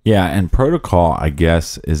 Yeah, and protocol, I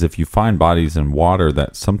guess, is if you find bodies in water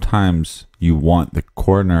that sometimes you want the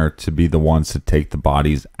coroner to be the ones to take the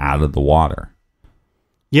bodies out of the water.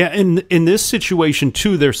 Yeah, and in this situation,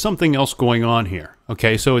 too, there's something else going on here.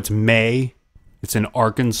 Okay, so it's May. It's in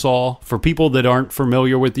Arkansas. For people that aren't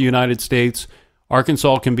familiar with the United States,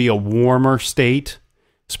 Arkansas can be a warmer state,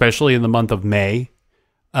 especially in the month of May.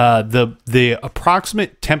 The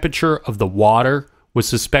approximate temperature of the water was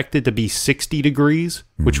suspected to be 60 degrees,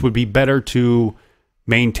 which would be better to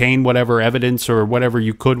maintain whatever evidence or whatever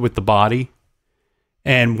you could with the body.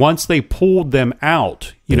 And once they pulled them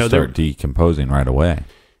out, they start decomposing right away.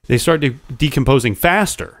 They start decomposing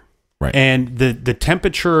faster. Right. And the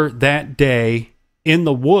temperature that day in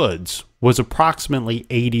the woods was approximately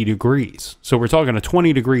 80 degrees. So we're talking a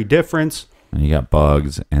 20-degree difference. And you got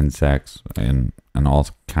bugs, insects, and all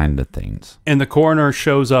kind of things. And the coroner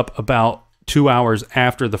shows up about 2 hours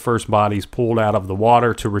after the first bodies pulled out of the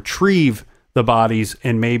water to retrieve the bodies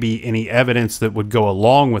and maybe any evidence that would go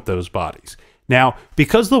along with those bodies. Now,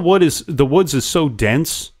 because the woods is so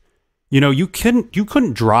dense, you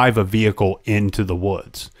couldn't drive a vehicle into the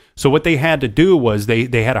woods. So what they had to do was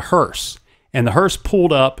they had a hearse, and the hearse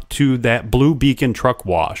pulled up to that Blue Beacon truck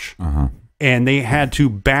wash, and they had to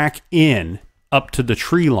back in up to the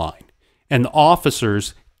tree line, and the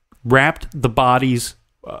officers wrapped the bodies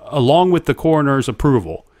along with the coroner's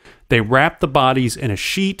approval. They wrapped the bodies in a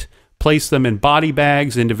sheet, placed them in body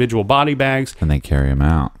bags, individual body bags, and they carried them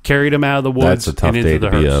out. Carried them out of the woods. That's a tough day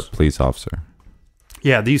to be a police officer.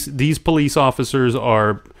 Yeah, these police officers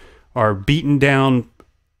are beaten down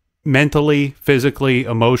mentally, physically,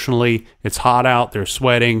 emotionally. It's hot out. They're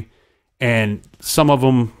sweating, and some of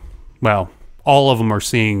them, well, all of them are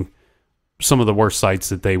seeing some of the worst sights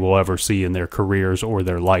that they will ever see in their careers or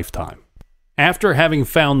their lifetime. After having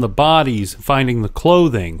found the bodies, finding the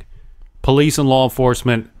clothing, police and law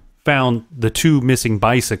enforcement found the 2 missing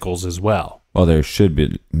bicycles as well. Well, there should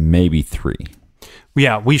be maybe 3.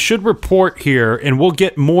 Yeah, we should report here, and we'll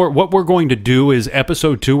get more. What we're going to do is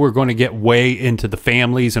episode 2, we're going to get way into the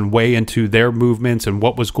families and way into their movements and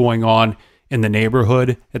what was going on in the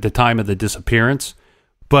neighborhood at the time of the disappearance.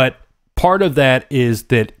 But part of that is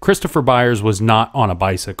that Christopher Byers was not on a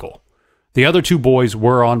bicycle. The other 2 boys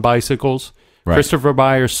were on bicycles. Right. Christopher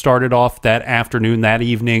Byers started off that afternoon, that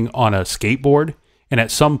evening, on a skateboard, and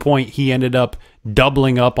at some point he ended up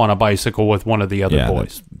doubling up on a bicycle with one of the other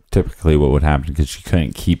boys. Typically what would happen, because she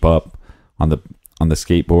couldn't keep up on the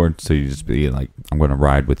skateboard, so you just be like, I'm going to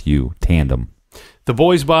ride with you, tandem. The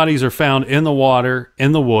boys' bodies are found in the water,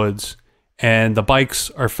 in the woods, and the 2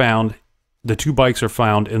 bikes are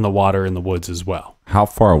found in the water in the woods as well. How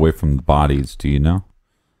far away from the bodies do you know?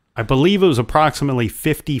 I believe it was approximately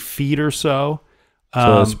 50 feet or so.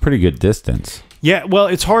 So it's a pretty good distance. Yeah, well,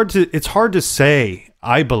 it's hard to say,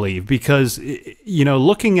 I believe, because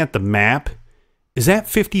looking at the map, is that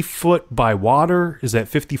 50 foot by water? Is that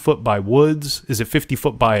 50 foot by woods? Is it 50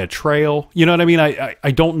 foot by a trail? You know what I mean?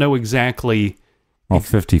 I don't know exactly. Well,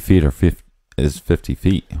 50 feet is 50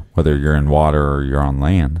 feet, whether you're in water or you're on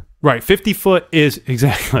land. Right, 50 foot is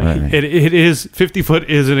exactly. Right. It is 50 foot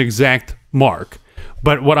is an exact mark.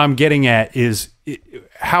 But what I'm getting at is,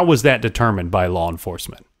 how was that determined by law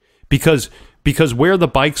enforcement? Because where the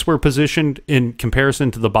bikes were positioned in comparison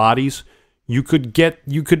to the bodies,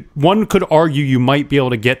 one could argue you might be able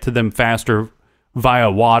to get to them faster via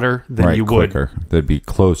water than you would. Quicker. They'd be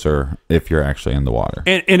closer if you're actually in the water.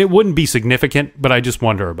 And it wouldn't be significant, but I just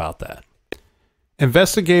wonder about that.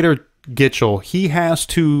 Investigator Gitchell, he has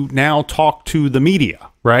to now talk to the media,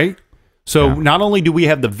 right? So not only do we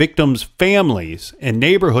have the victims' families and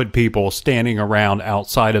neighborhood people standing around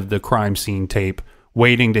outside of the crime scene tape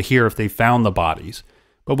waiting to hear if they found the bodies,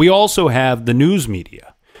 but we also have the news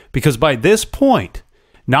media. Because by this point,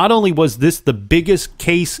 not only was this the biggest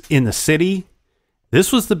case in the city,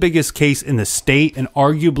 this was the biggest case in the state and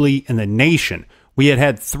arguably in the nation. We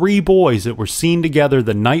had 3 boys that were seen together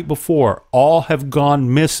the night before, all have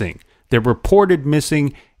gone missing. They're reported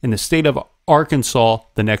missing in the state of Arkansas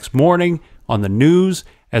the next morning on the news,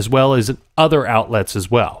 as well as other outlets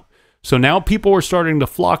as well. So now people are starting to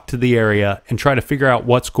flock to the area and try to figure out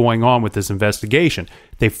what's going on with this investigation.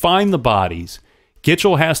 They find the bodies.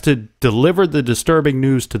 Gitchell has to deliver the disturbing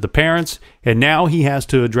news to the parents, and now he has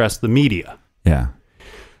to address the media. Yeah.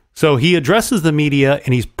 So he addresses the media,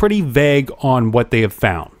 and he's pretty vague on what they have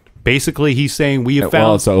found. Basically, he's saying we have found...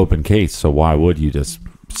 Well, it's an open case, so why would you just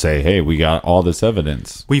say, hey, we got all this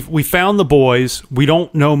evidence? We found the boys. We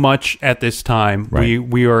don't know much at this time. Right.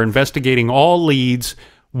 We are investigating all leads.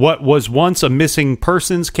 What was once a missing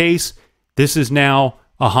persons case, this is now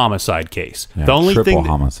a homicide case. Yeah, the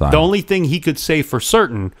only thing he could say for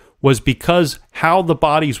certain was because how the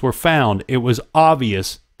bodies were found, it was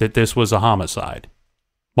obvious that this was a homicide,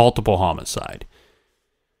 multiple homicide.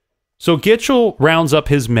 So Gitchell rounds up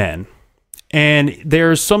his men, and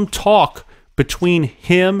there's some talk between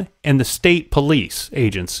him and the state police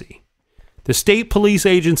agency. The state police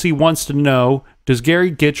agency wants to know, does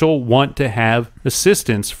Gary Gitchell want to have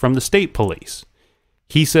assistance from the state police?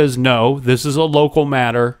 He says, no, this is a local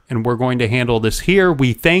matter, and we're going to handle this here.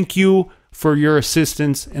 We thank you for your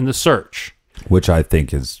assistance in the search. Which I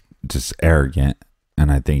think is just arrogant,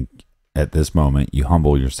 and I think at this moment you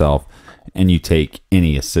humble yourself and you take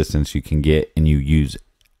any assistance you can get and you use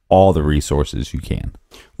all the resources you can.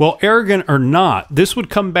 Well, arrogant or not, this would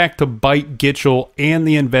come back to bite Gitchell and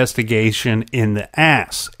the investigation in the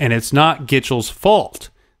ass, and it's not Gitchell's fault.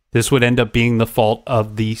 This would end up being the fault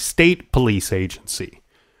of the state police agency.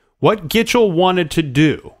 What Gitchell wanted to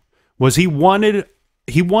do was he wanted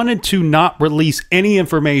to not release any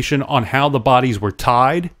information on how the bodies were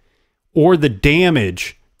tied or the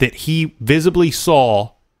damage that he visibly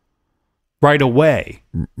saw right away.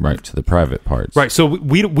 Right, to the private parts. Right. So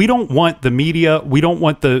we don't want the media, we don't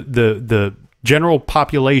want the general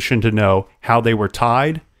population to know how they were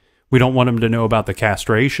tied. We don't want them to know about the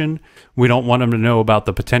castration. We don't want them to know about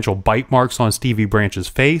the potential bite marks on Stevie Branch's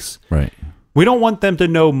face. Right. We don't want them to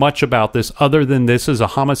know much about this other than this is a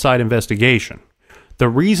homicide investigation. The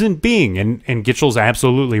reason being, and Gitchel's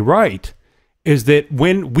absolutely right, is that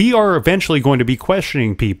when we are eventually going to be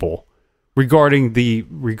questioning people regarding the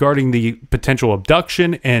potential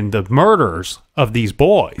abduction and the murders of these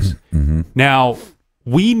boys, now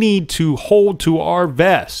we need to hold to our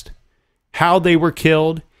vest how they were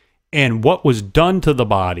killed and what was done to the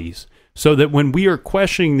bodies, so that when we are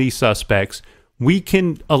questioning these suspects, we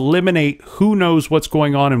can eliminate who knows what's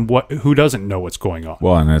going on and who doesn't know what's going on.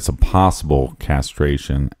 Well, and it's a possible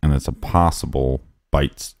castration, and it's a possible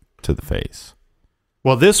bites to the face.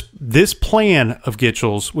 Well, this plan of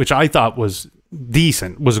Gitchel's, which I thought was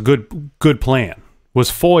decent, was a good plan, was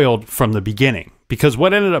foiled from the beginning, because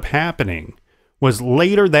what ended up happening was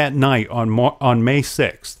later that night on May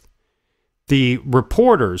 6th, the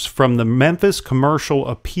reporters from the Memphis Commercial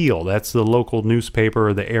Appeal, that's the local newspaper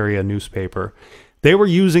or the area newspaper, they were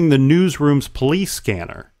using the newsroom's police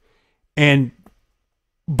scanner. And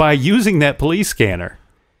by using that police scanner,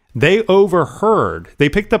 they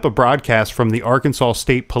picked up a broadcast from the Arkansas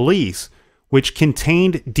State Police, which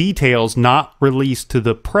contained details not released to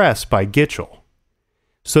the press by Gitchel.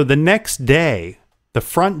 So the next day, the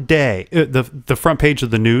front page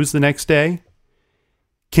of the news the next day,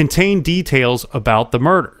 contained details about the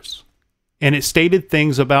murders. And it stated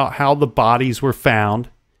things about how the bodies were found,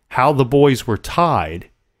 how the boys were tied,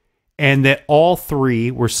 and that all three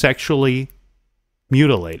were sexually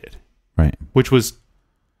mutilated. Right. Which was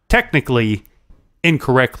technically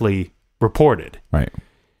incorrectly reported. Right.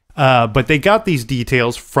 But they got these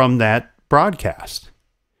details from that broadcast.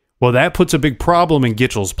 Well, that puts a big problem in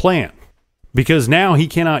Gitchel's plan, because now he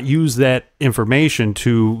cannot use that information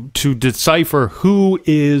to decipher who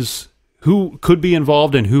could be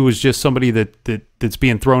involved and who is just somebody that's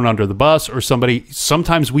being thrown under the bus, or somebody.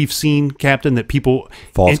 Sometimes we've seen, Captain, that people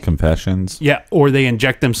false confessions. Yeah, or they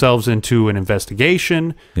inject themselves into an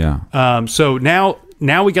investigation. Yeah. So now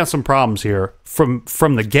we got some problems here from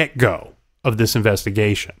the get-go of this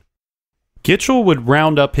investigation. Gitchel would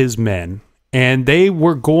round up his men, and they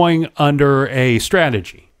were going under a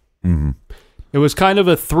strategy. Mm-hmm. It was kind of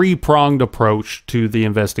a three-pronged approach to the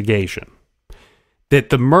investigation. That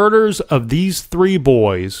the murders of these three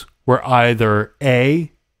boys were either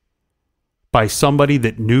A, by somebody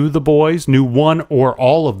that knew the boys, knew one or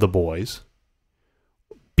all of the boys,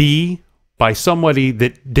 B, by somebody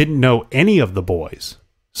that didn't know any of the boys,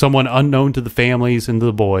 someone unknown to the families and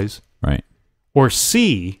the boys, right, or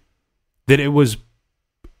C, that it was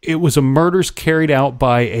a murders carried out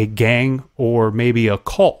by a gang or maybe a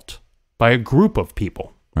cult, by a group of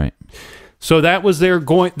people. Right. So that was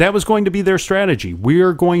going to be their strategy. We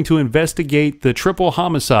are going to investigate the triple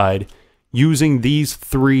homicide using these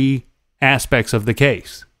three aspects of the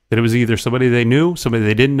case. That it was either somebody they knew, somebody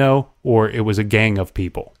they didn't know, or it was a gang of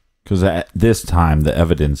people. Because at this time, the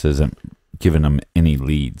evidence isn't giving them any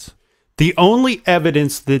leads. The only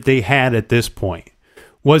evidence that they had at this point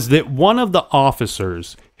was that one of the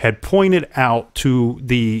officers had pointed out to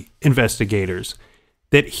the investigators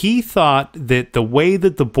that he thought that the way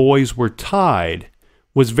that the boys were tied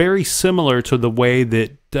was very similar to the way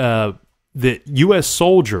that that U.S.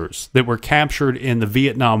 soldiers that were captured in the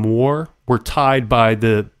Vietnam War were tied by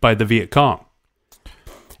the Viet Cong.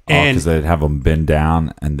 And because they'd have them bend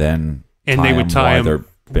down and they would tie them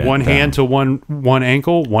one hand to one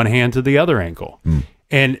ankle, one hand to the other ankle.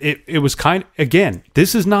 And it was again,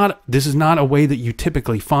 this is not a way that you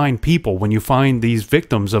typically find people when you find these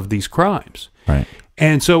victims of these crimes. Right.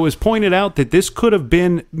 And so it was pointed out that this could have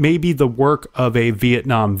been maybe the work of a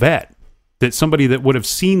Vietnam vet, that somebody that would have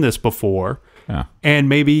seen this before, and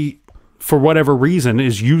maybe for whatever reason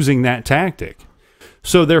is using that tactic.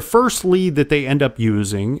 So their first lead that they end up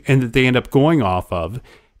using and that they end up going off of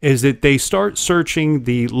is that they start searching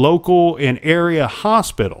the local and area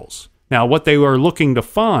hospitals. Now, what they are looking to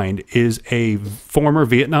find is a former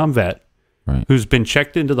Vietnam vet who's been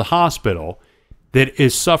checked into the hospital that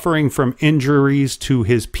is suffering from injuries to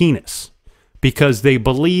his penis, because they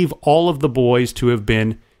believe all of the boys to have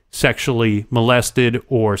been sexually molested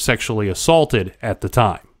or sexually assaulted at the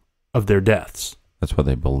time of their deaths. That's what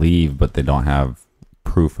they believe, but they don't have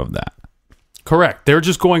proof of that. Correct. They're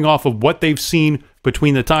just going off of what they've seen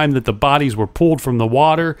between the time that the bodies were pulled from the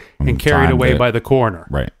water and the carried time away that- by the coroner.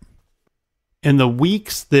 Right. In the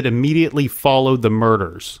weeks that immediately followed the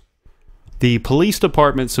murders, the police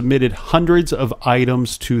department submitted hundreds of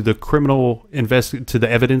items to the to the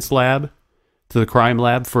evidence lab, to the crime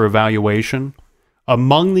lab for evaluation.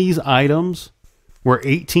 Among these items were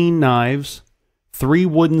 18 knives, 3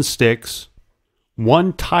 wooden sticks,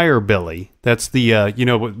 1 tire billy. That's the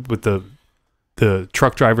with the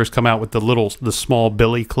truck drivers come out with the small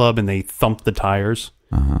billy club and they thump the tires.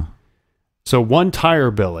 So 1 tire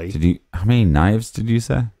billy. How many knives did you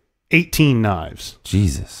say? 18 knives.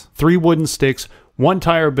 Jesus. 3 wooden sticks, 1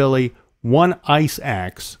 tire billy, 1 ice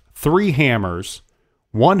axe, 3 hammers,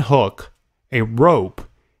 1 hook, a rope,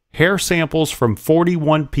 hair samples from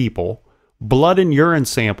 41 people, blood and urine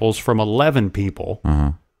samples from 11 people,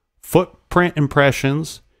 footprint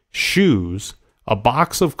impressions, shoes, a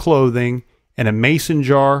box of clothing, and a mason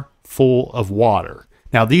jar full of water.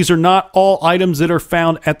 Now, these are not all items that are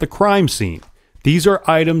found at the crime scene. These are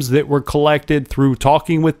items that were collected through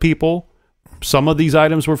talking with people. Some of these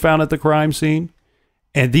items were found at the crime scene,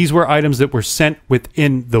 and these were items that were sent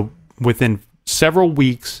within several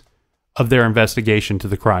weeks of their investigation to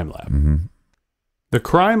the crime lab. The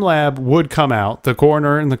crime lab would come out, the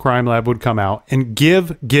coroner and the crime lab would come out and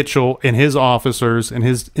give Gitchell and his officers and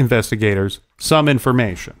his investigators some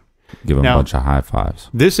information. Give them Now, a bunch of high fives.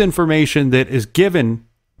 This information that is given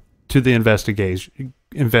to the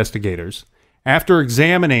investigators, after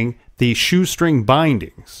examining the shoestring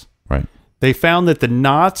bindings, Right. they found that the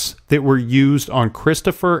knots that were used on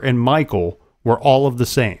Christopher and Michael were all of the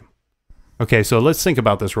same. Okay, so let's think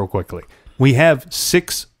about this real quickly. We have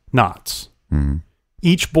 6 knots.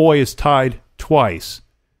 Each boy is tied twice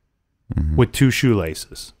with 2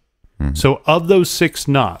 shoelaces. So of those 6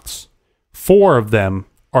 knots, 4 of them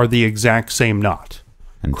are the exact same knot.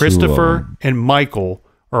 And 2 of Christopher them- and Michael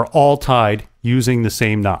are all tied using the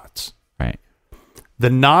same knots. Right. The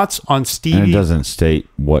knots on And Stevie... it doesn't state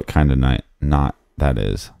what kind of knot that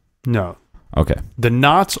is. No. Okay. The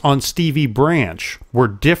knots on Stevie Branch were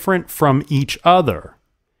different from each other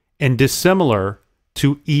and dissimilar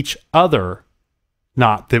to each other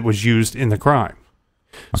knot that was used in the crime.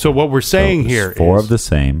 So what we're saying there's here 4 is... of the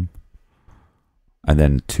same, and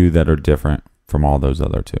then 2 that are different from all those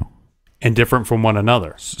other 2. and different from one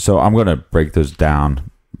another. So I'm going to break those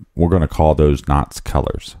down. We're going to call those knots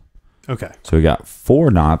colors. Okay. So we got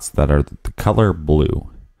 4 knots that are the color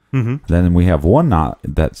blue. Mm-hmm. Then we have 1 knot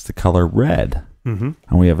that's the color red. Mm-hmm.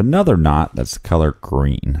 And we have another knot that's the color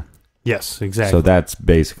green. Yes, exactly. So that's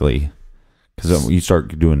basically, because when you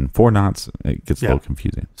start doing 4 knots, it gets a little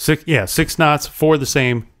confusing. 6 knots, 4 the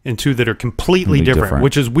same, and 2 that are completely different,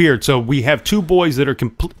 which is weird. So we have 2 boys that are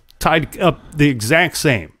tied up the exact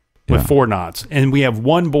same with 4 knots, and we have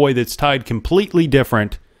 1 boy that's tied completely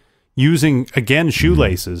different using, again,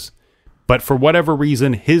 shoelaces, but for whatever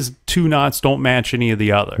reason, his 2 knots don't match any of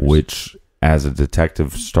the others. Which, as a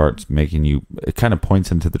detective, starts making you, it kind of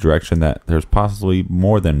points into the direction that there's possibly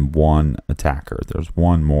more than one attacker. There's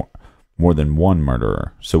more than one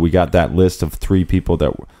murderer. So we got that list of 3 people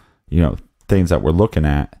that, things that we're looking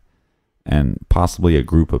at, and possibly a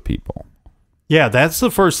group of people. Yeah, that's the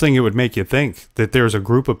first thing it would make you think, that there's a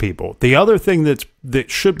group of people. The other thing that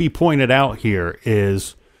should be pointed out here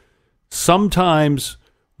is sometimes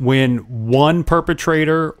when one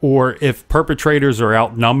perpetrator, or if perpetrators are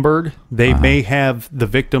outnumbered, they may have the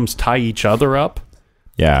victims tie each other up.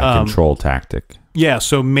 Yeah, control tactic. Yeah,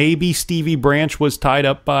 so maybe Stevie Branch was tied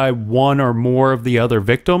up by 1 or more of the other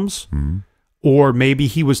victims, or maybe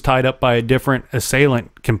he was tied up by a different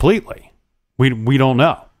assailant completely. We don't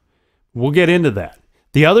know. We'll get into that.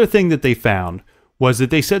 The other thing that they found was that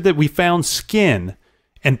they said that we found skin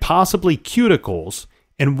and possibly cuticles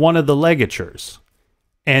in one of the ligatures,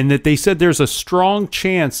 and that they said there's a strong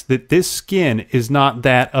chance that this skin is not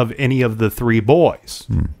that of any of the 3 boys.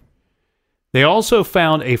 They also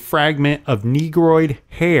found a fragment of negroid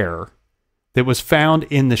hair that was found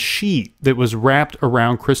in the sheet that was wrapped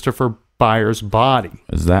around Christopher Byers' body.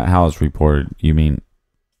 Is that how it's reported? You mean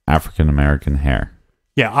African-American hair?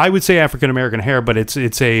 Yeah, I would say African-American hair, but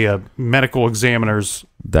it's a medical examiner's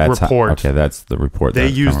report. Okay, that's the report. They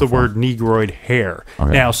use the word negroid hair.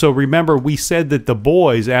 Okay. Now, so remember, we said that the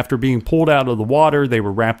boys, after being pulled out of the water, they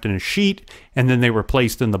were wrapped in a sheet, and then they were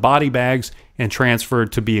placed in the body bags and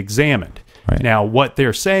transferred to be examined. Right. Now, what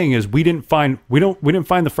they're saying is we didn't find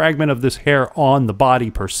the fragment of this hair on the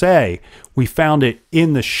body per se. We found it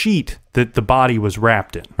in the sheet that the body was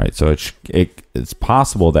wrapped in. Right, so it's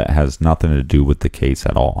possible that has nothing to do with the case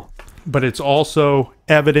at all. But it's also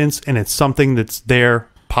evidence, and it's something that's there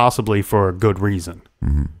possibly for a good reason.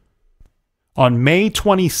 On May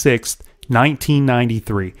 26th,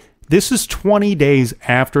 1993, this is 20 days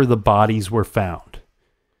after the bodies were found,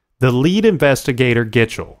 the lead investigator,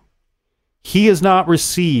 Gitchell, he has not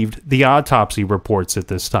received the autopsy reports at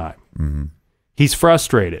this time. Mm-hmm. He's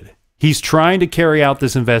frustrated. He's trying to carry out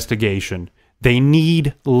this investigation. They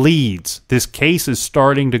need leads. This case is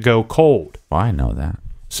starting to go cold. Well, I know that.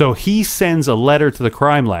 So he sends a letter to the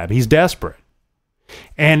crime lab. He's desperate.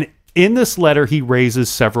 And in this letter, he raises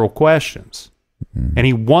several questions. Mm-hmm. And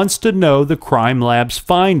he wants to know the crime lab's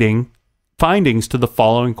findings to the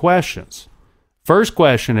following questions. First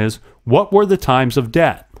question is, what were the times of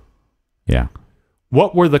death? Yeah.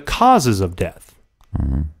 What were the causes of death?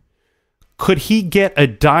 Mm-hmm. Could he get a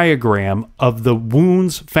diagram of the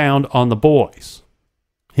wounds found on the boys?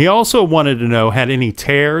 He also wanted to know, had any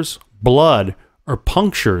tears, blood, or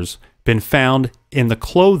punctures been found in the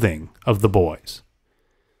clothing of the boys?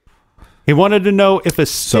 He wanted to know if a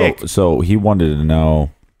stick... So he wanted to know...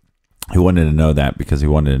 He wanted to know that because he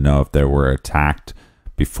wanted to know if they were attacked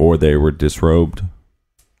before they were disrobed.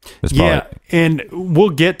 Yeah, and we'll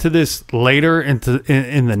get to this later in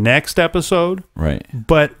the next episode. Right.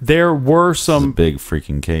 But there were some big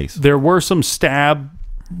freaking case. There were some stab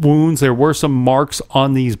wounds. There were some marks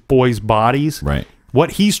on these boys' bodies. Right.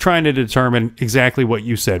 What he's trying to determine, exactly what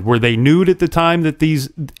you said. Were they nude at the time that these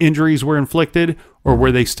injuries were inflicted, or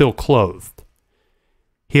were they still clothed?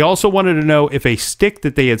 He also wanted to know if a stick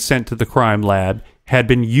that they had sent to the crime lab had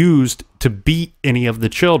been used to beat any of the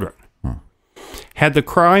children. Had the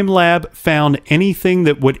crime lab found anything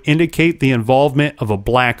that would indicate the involvement of a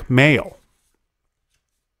black male?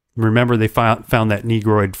 Remember, they found that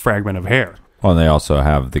negroid fragment of hair. Well, they also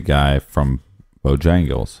have the guy from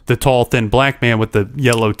Bojangles. The tall, thin black man with the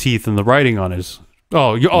yellow teeth and the writing on his...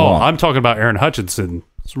 I'm talking about Aaron Hutchinson's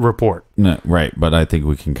report. No, right, but I think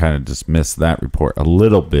we can kind of dismiss that report a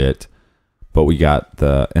little bit, but we got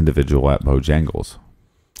the individual at Bojangles.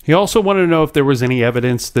 He also wanted to know if there was any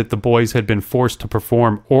evidence that the boys had been forced to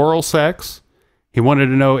perform oral sex. He wanted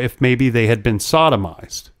to know if maybe they had been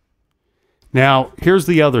sodomized. Now, here's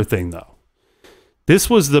the other thing, though. This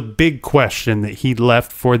was the big question that he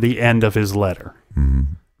left for the end of his letter.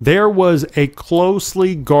 Mm-hmm. There was a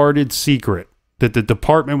closely guarded secret that the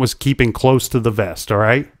department was keeping close to the vest, all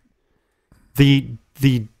right? The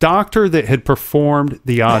doctor that had performed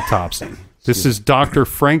the autopsy, this is Dr.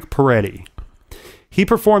 Frank Peretti. He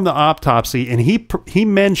performed the autopsy, and he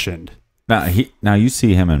mentioned... Now you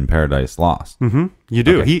see him in Paradise Lost. Mm-hmm, you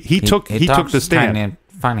do. Okay. He took the stand. Kind of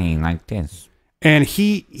funny like this. And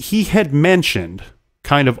he had mentioned,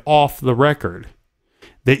 kind of off the record,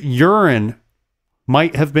 that urine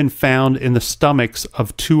might have been found in the stomachs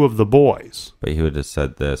of two of the boys. But he would have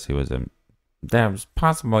said this. He was in... There was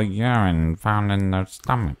possible urine found in their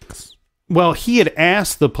stomachs. Well, he had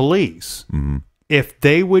asked the police if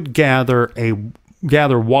they would gather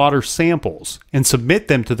water samples and submit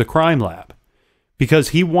them to the crime lab, because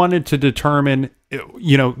he wanted to determine,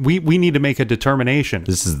 we need to make a determination.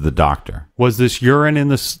 This is the doctor. Was this urine in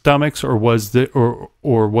the stomachs, or was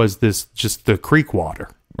this just the creek water?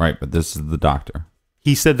 Right, but this is the doctor.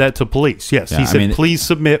 He said that to police. Yes, Yeah, he said, please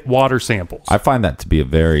submit water samples. I find that to be a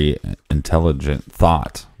very intelligent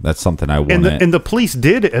thought. That's something I want. And the police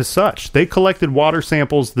did as such. They collected water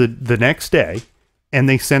samples the next day, and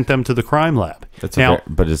they sent them to the crime lab.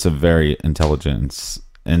 But it's a very intelligent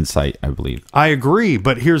insight, I believe. I agree,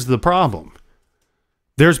 but here's the problem.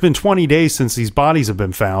 There's been 20 days since these bodies have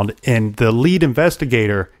been found, and the lead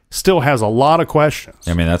investigator still has a lot of questions.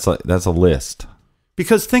 I mean, that's a list.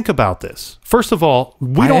 Because think about this. First of all,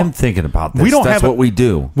 I am thinking about this. That's what we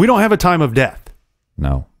do. We don't have a time of death.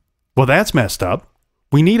 No. Well, that's messed up.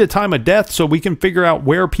 We need a time of death so we can figure out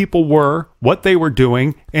where people were, what they were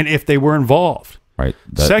doing, and if they were involved. Right.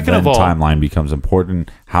 Second of all, timeline becomes important.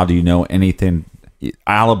 How do you know anything?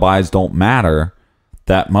 Alibis don't matter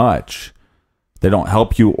that much. They don't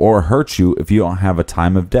help you or hurt you if you don't have a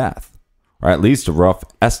time of death, or at least a rough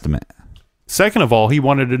estimate. Second of all, he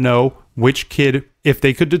wanted to know which kid, if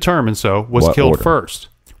they could determine so, was killed first.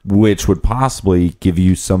 Which would possibly give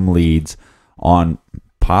you some leads on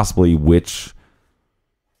possibly which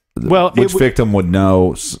victim would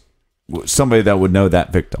know, somebody that would know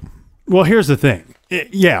that victim. Well, here's the thing.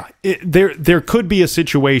 There could be a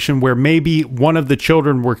situation where maybe one of the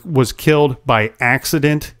children was killed by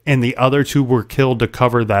accident and the other two were killed to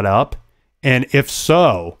cover that up. And if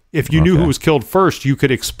so, if you knew who was killed first, you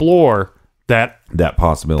could explore that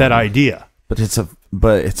possibility, that idea. But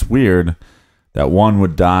it's weird that one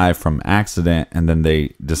would die from accident and then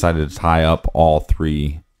they decided to tie up all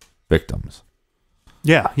three victims.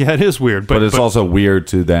 Yeah, it is weird. But it's also weird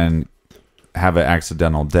to then have an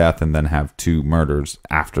accidental death and then have 2 murders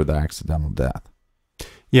after the accidental death.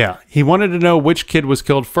 Yeah, he wanted to know which kid was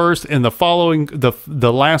killed first, and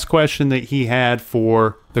the last question that he had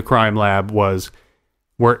for the crime lab was,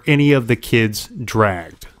 were any of the kids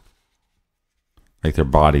dragged? Like their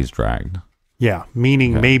bodies dragged. Yeah,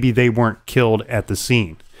 meaning maybe they weren't killed at the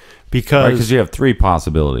scene. Because you have 3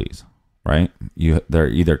 possibilities, right? They're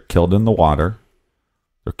either killed in the water,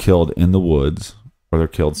 they're killed in the woods, or they're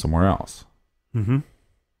killed somewhere else. Mm-hmm.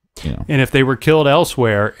 You know. And if they were killed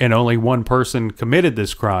elsewhere and only one person committed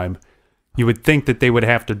this crime, you would think that they would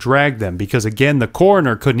have to drag them because, again, the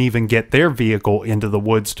coroner couldn't even get their vehicle into the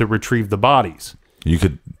woods to retrieve the bodies. You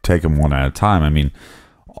could take them one at a time. I mean,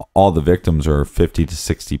 all the victims are 50 to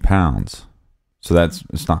 60 pounds. So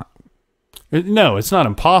it's not. No, it's not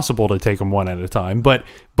impossible to take them one at a time. But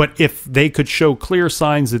if they could show clear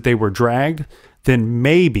signs that they were dragged, then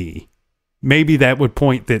maybe that would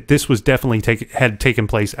point that this was definitely had taken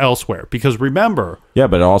place elsewhere. Because remember... Yeah,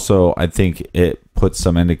 but also I think it puts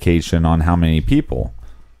some indication on how many people.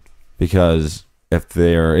 Because if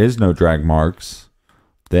there is no drag marks,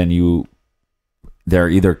 then they're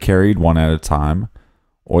either carried one at a time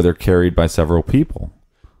or they're carried by several people.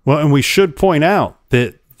 Well, and we should point out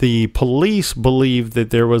that the police believed that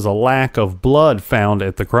there was a lack of blood found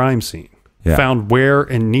at the crime scene. Yeah. Found where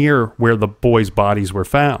and near where the boys' bodies were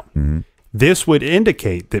found. Mm-hmm. This would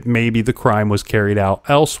indicate that maybe the crime was carried out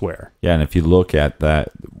elsewhere. Yeah, and if you look at that,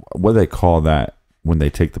 what do they call that when they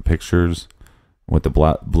take the pictures with the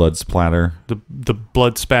blood splatter? The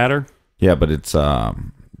blood spatter? Yeah, but it's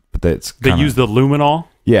They use the luminol?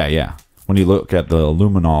 Yeah. When you look at the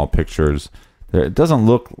luminol pictures, it doesn't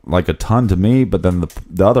look like a ton to me, but then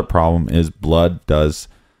the other problem is blood does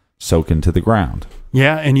soak into the ground.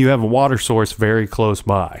 Yeah, and you have a water source very close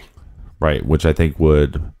by. Right, which I think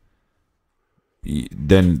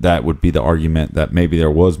then that would be the argument that maybe there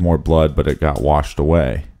was more blood, but it got washed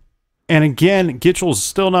away. And again, Gitchel's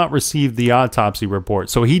still not received the autopsy report,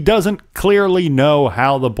 so he doesn't clearly know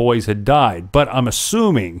how the boys had died. But I'm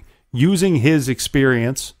assuming, using his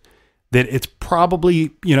experience, that it's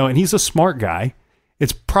probably, and he's a smart guy,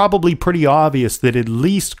 it's probably pretty obvious that at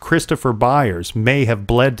least Christopher Byers may have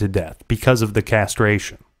bled to death because of the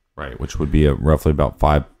castration. Right, which would be roughly about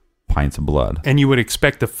 5 pints of blood. And you would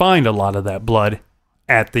expect to find a lot of that blood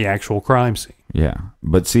at the actual crime scene. Yeah,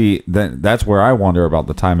 but see, that's where I wonder about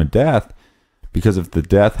the time of death, because if the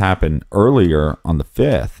death happened earlier on the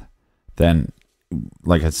 5th, then,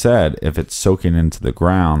 like I said, if it's soaking into the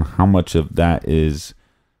ground, how much of that is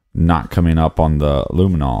not coming up on the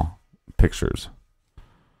luminol pictures?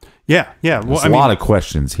 Yeah. Well, there's a lot of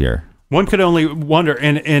questions here. One could only wonder,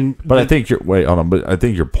 but I think I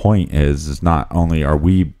think your point is not only are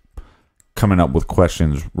we coming up with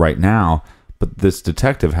questions right now, but this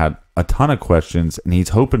detective had a ton of questions and he's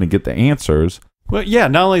hoping to get the answers. Well, yeah,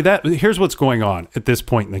 not only that, here's what's going on at this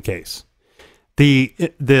point in the case. The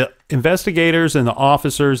investigators and the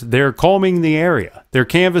officers, they're combing the area. They're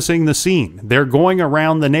canvassing the scene. They're going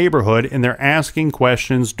around the neighborhood and they're asking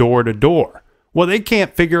questions door to door. Well, they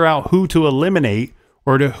can't figure out who to eliminate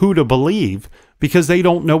or who to believe because they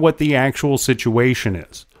don't know what the actual situation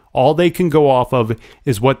is. All they can go off of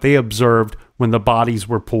is what they observed when the bodies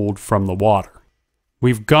were pulled from the water.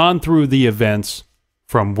 We've gone through the events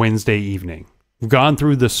from Wednesday evening. We've gone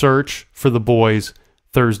through the search for the boys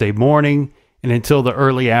Thursday morning and until the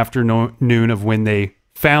early afternoon of when they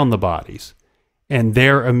found the bodies and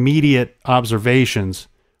their immediate observations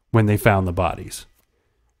when they found the bodies.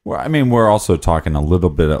 Well, I mean, we're also talking a little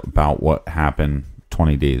bit about what happened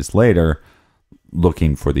 20 days later,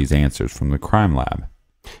 looking for these answers from the crime lab.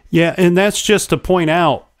 Yeah, and that's just to point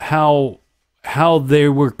out how they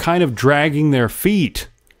were kind of dragging their feet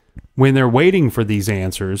when they're waiting for these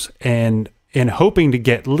answers and hoping to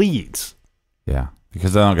get leads. Yeah,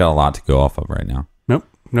 because they don't got a lot to go off of right now.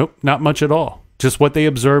 Nope, not much at all. Just what they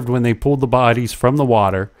observed when they pulled the bodies from the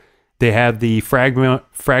water. They have the fragment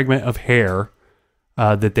of hair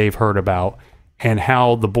that they've heard about and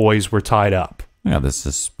how the boys were tied up. Yeah, this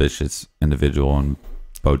suspicious individual in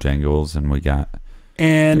Bojangles, and we got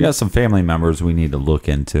some family members we need to look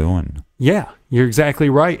into. And yeah, you're exactly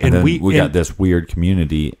right. And we got this weird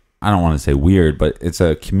community. I don't want to say weird, but it's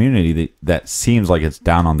a community that seems like it's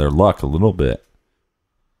down on their luck a little bit.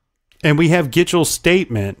 And we have Gitchel's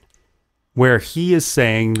statement where he is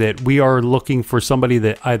saying that we are looking for somebody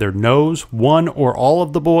that either knows one or all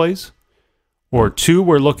of the boys, or two,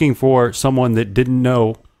 we're looking for someone that didn't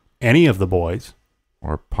know any of the boys.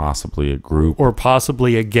 Or possibly a group. Or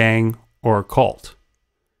possibly a gang or a cult.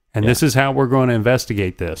 And this is how we're going to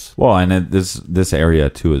investigate this. Well, and this area,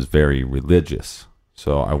 too, is very religious.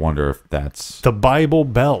 So I wonder if that's The Bible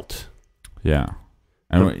Belt. yeah.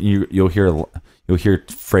 And you'll hear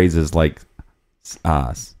phrases like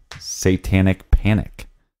satanic panic.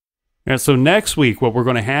 And so next week, what we're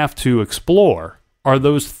going to have to explore are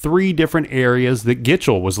those 3 different areas that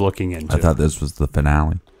Gitchell was looking into. I thought this was the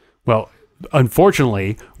finale. Well,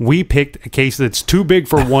 unfortunately, we picked a case that's too big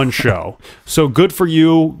for one show. So good for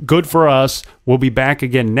you, good for us. We'll be back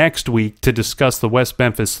again next week to discuss the West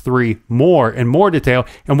Memphis 3 in more detail.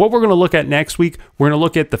 And what we're going to look at next week, we're going to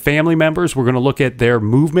look at the family members. We're going to look at their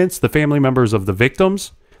movements, the family members of the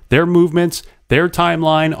victims, their movements, their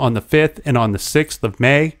timeline on the 5th and on the 6th of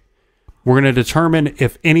May. We're going to determine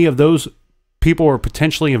if any of those people are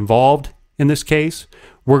potentially involved in this case.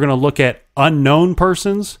 We're going to look at unknown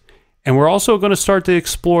persons. And we're also going to start to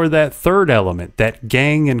explore that third element, that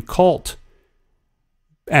gang and cult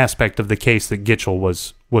aspect of the case that Gitchell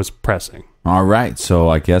was pressing. All right. So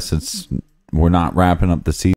I guess we're not wrapping up the season.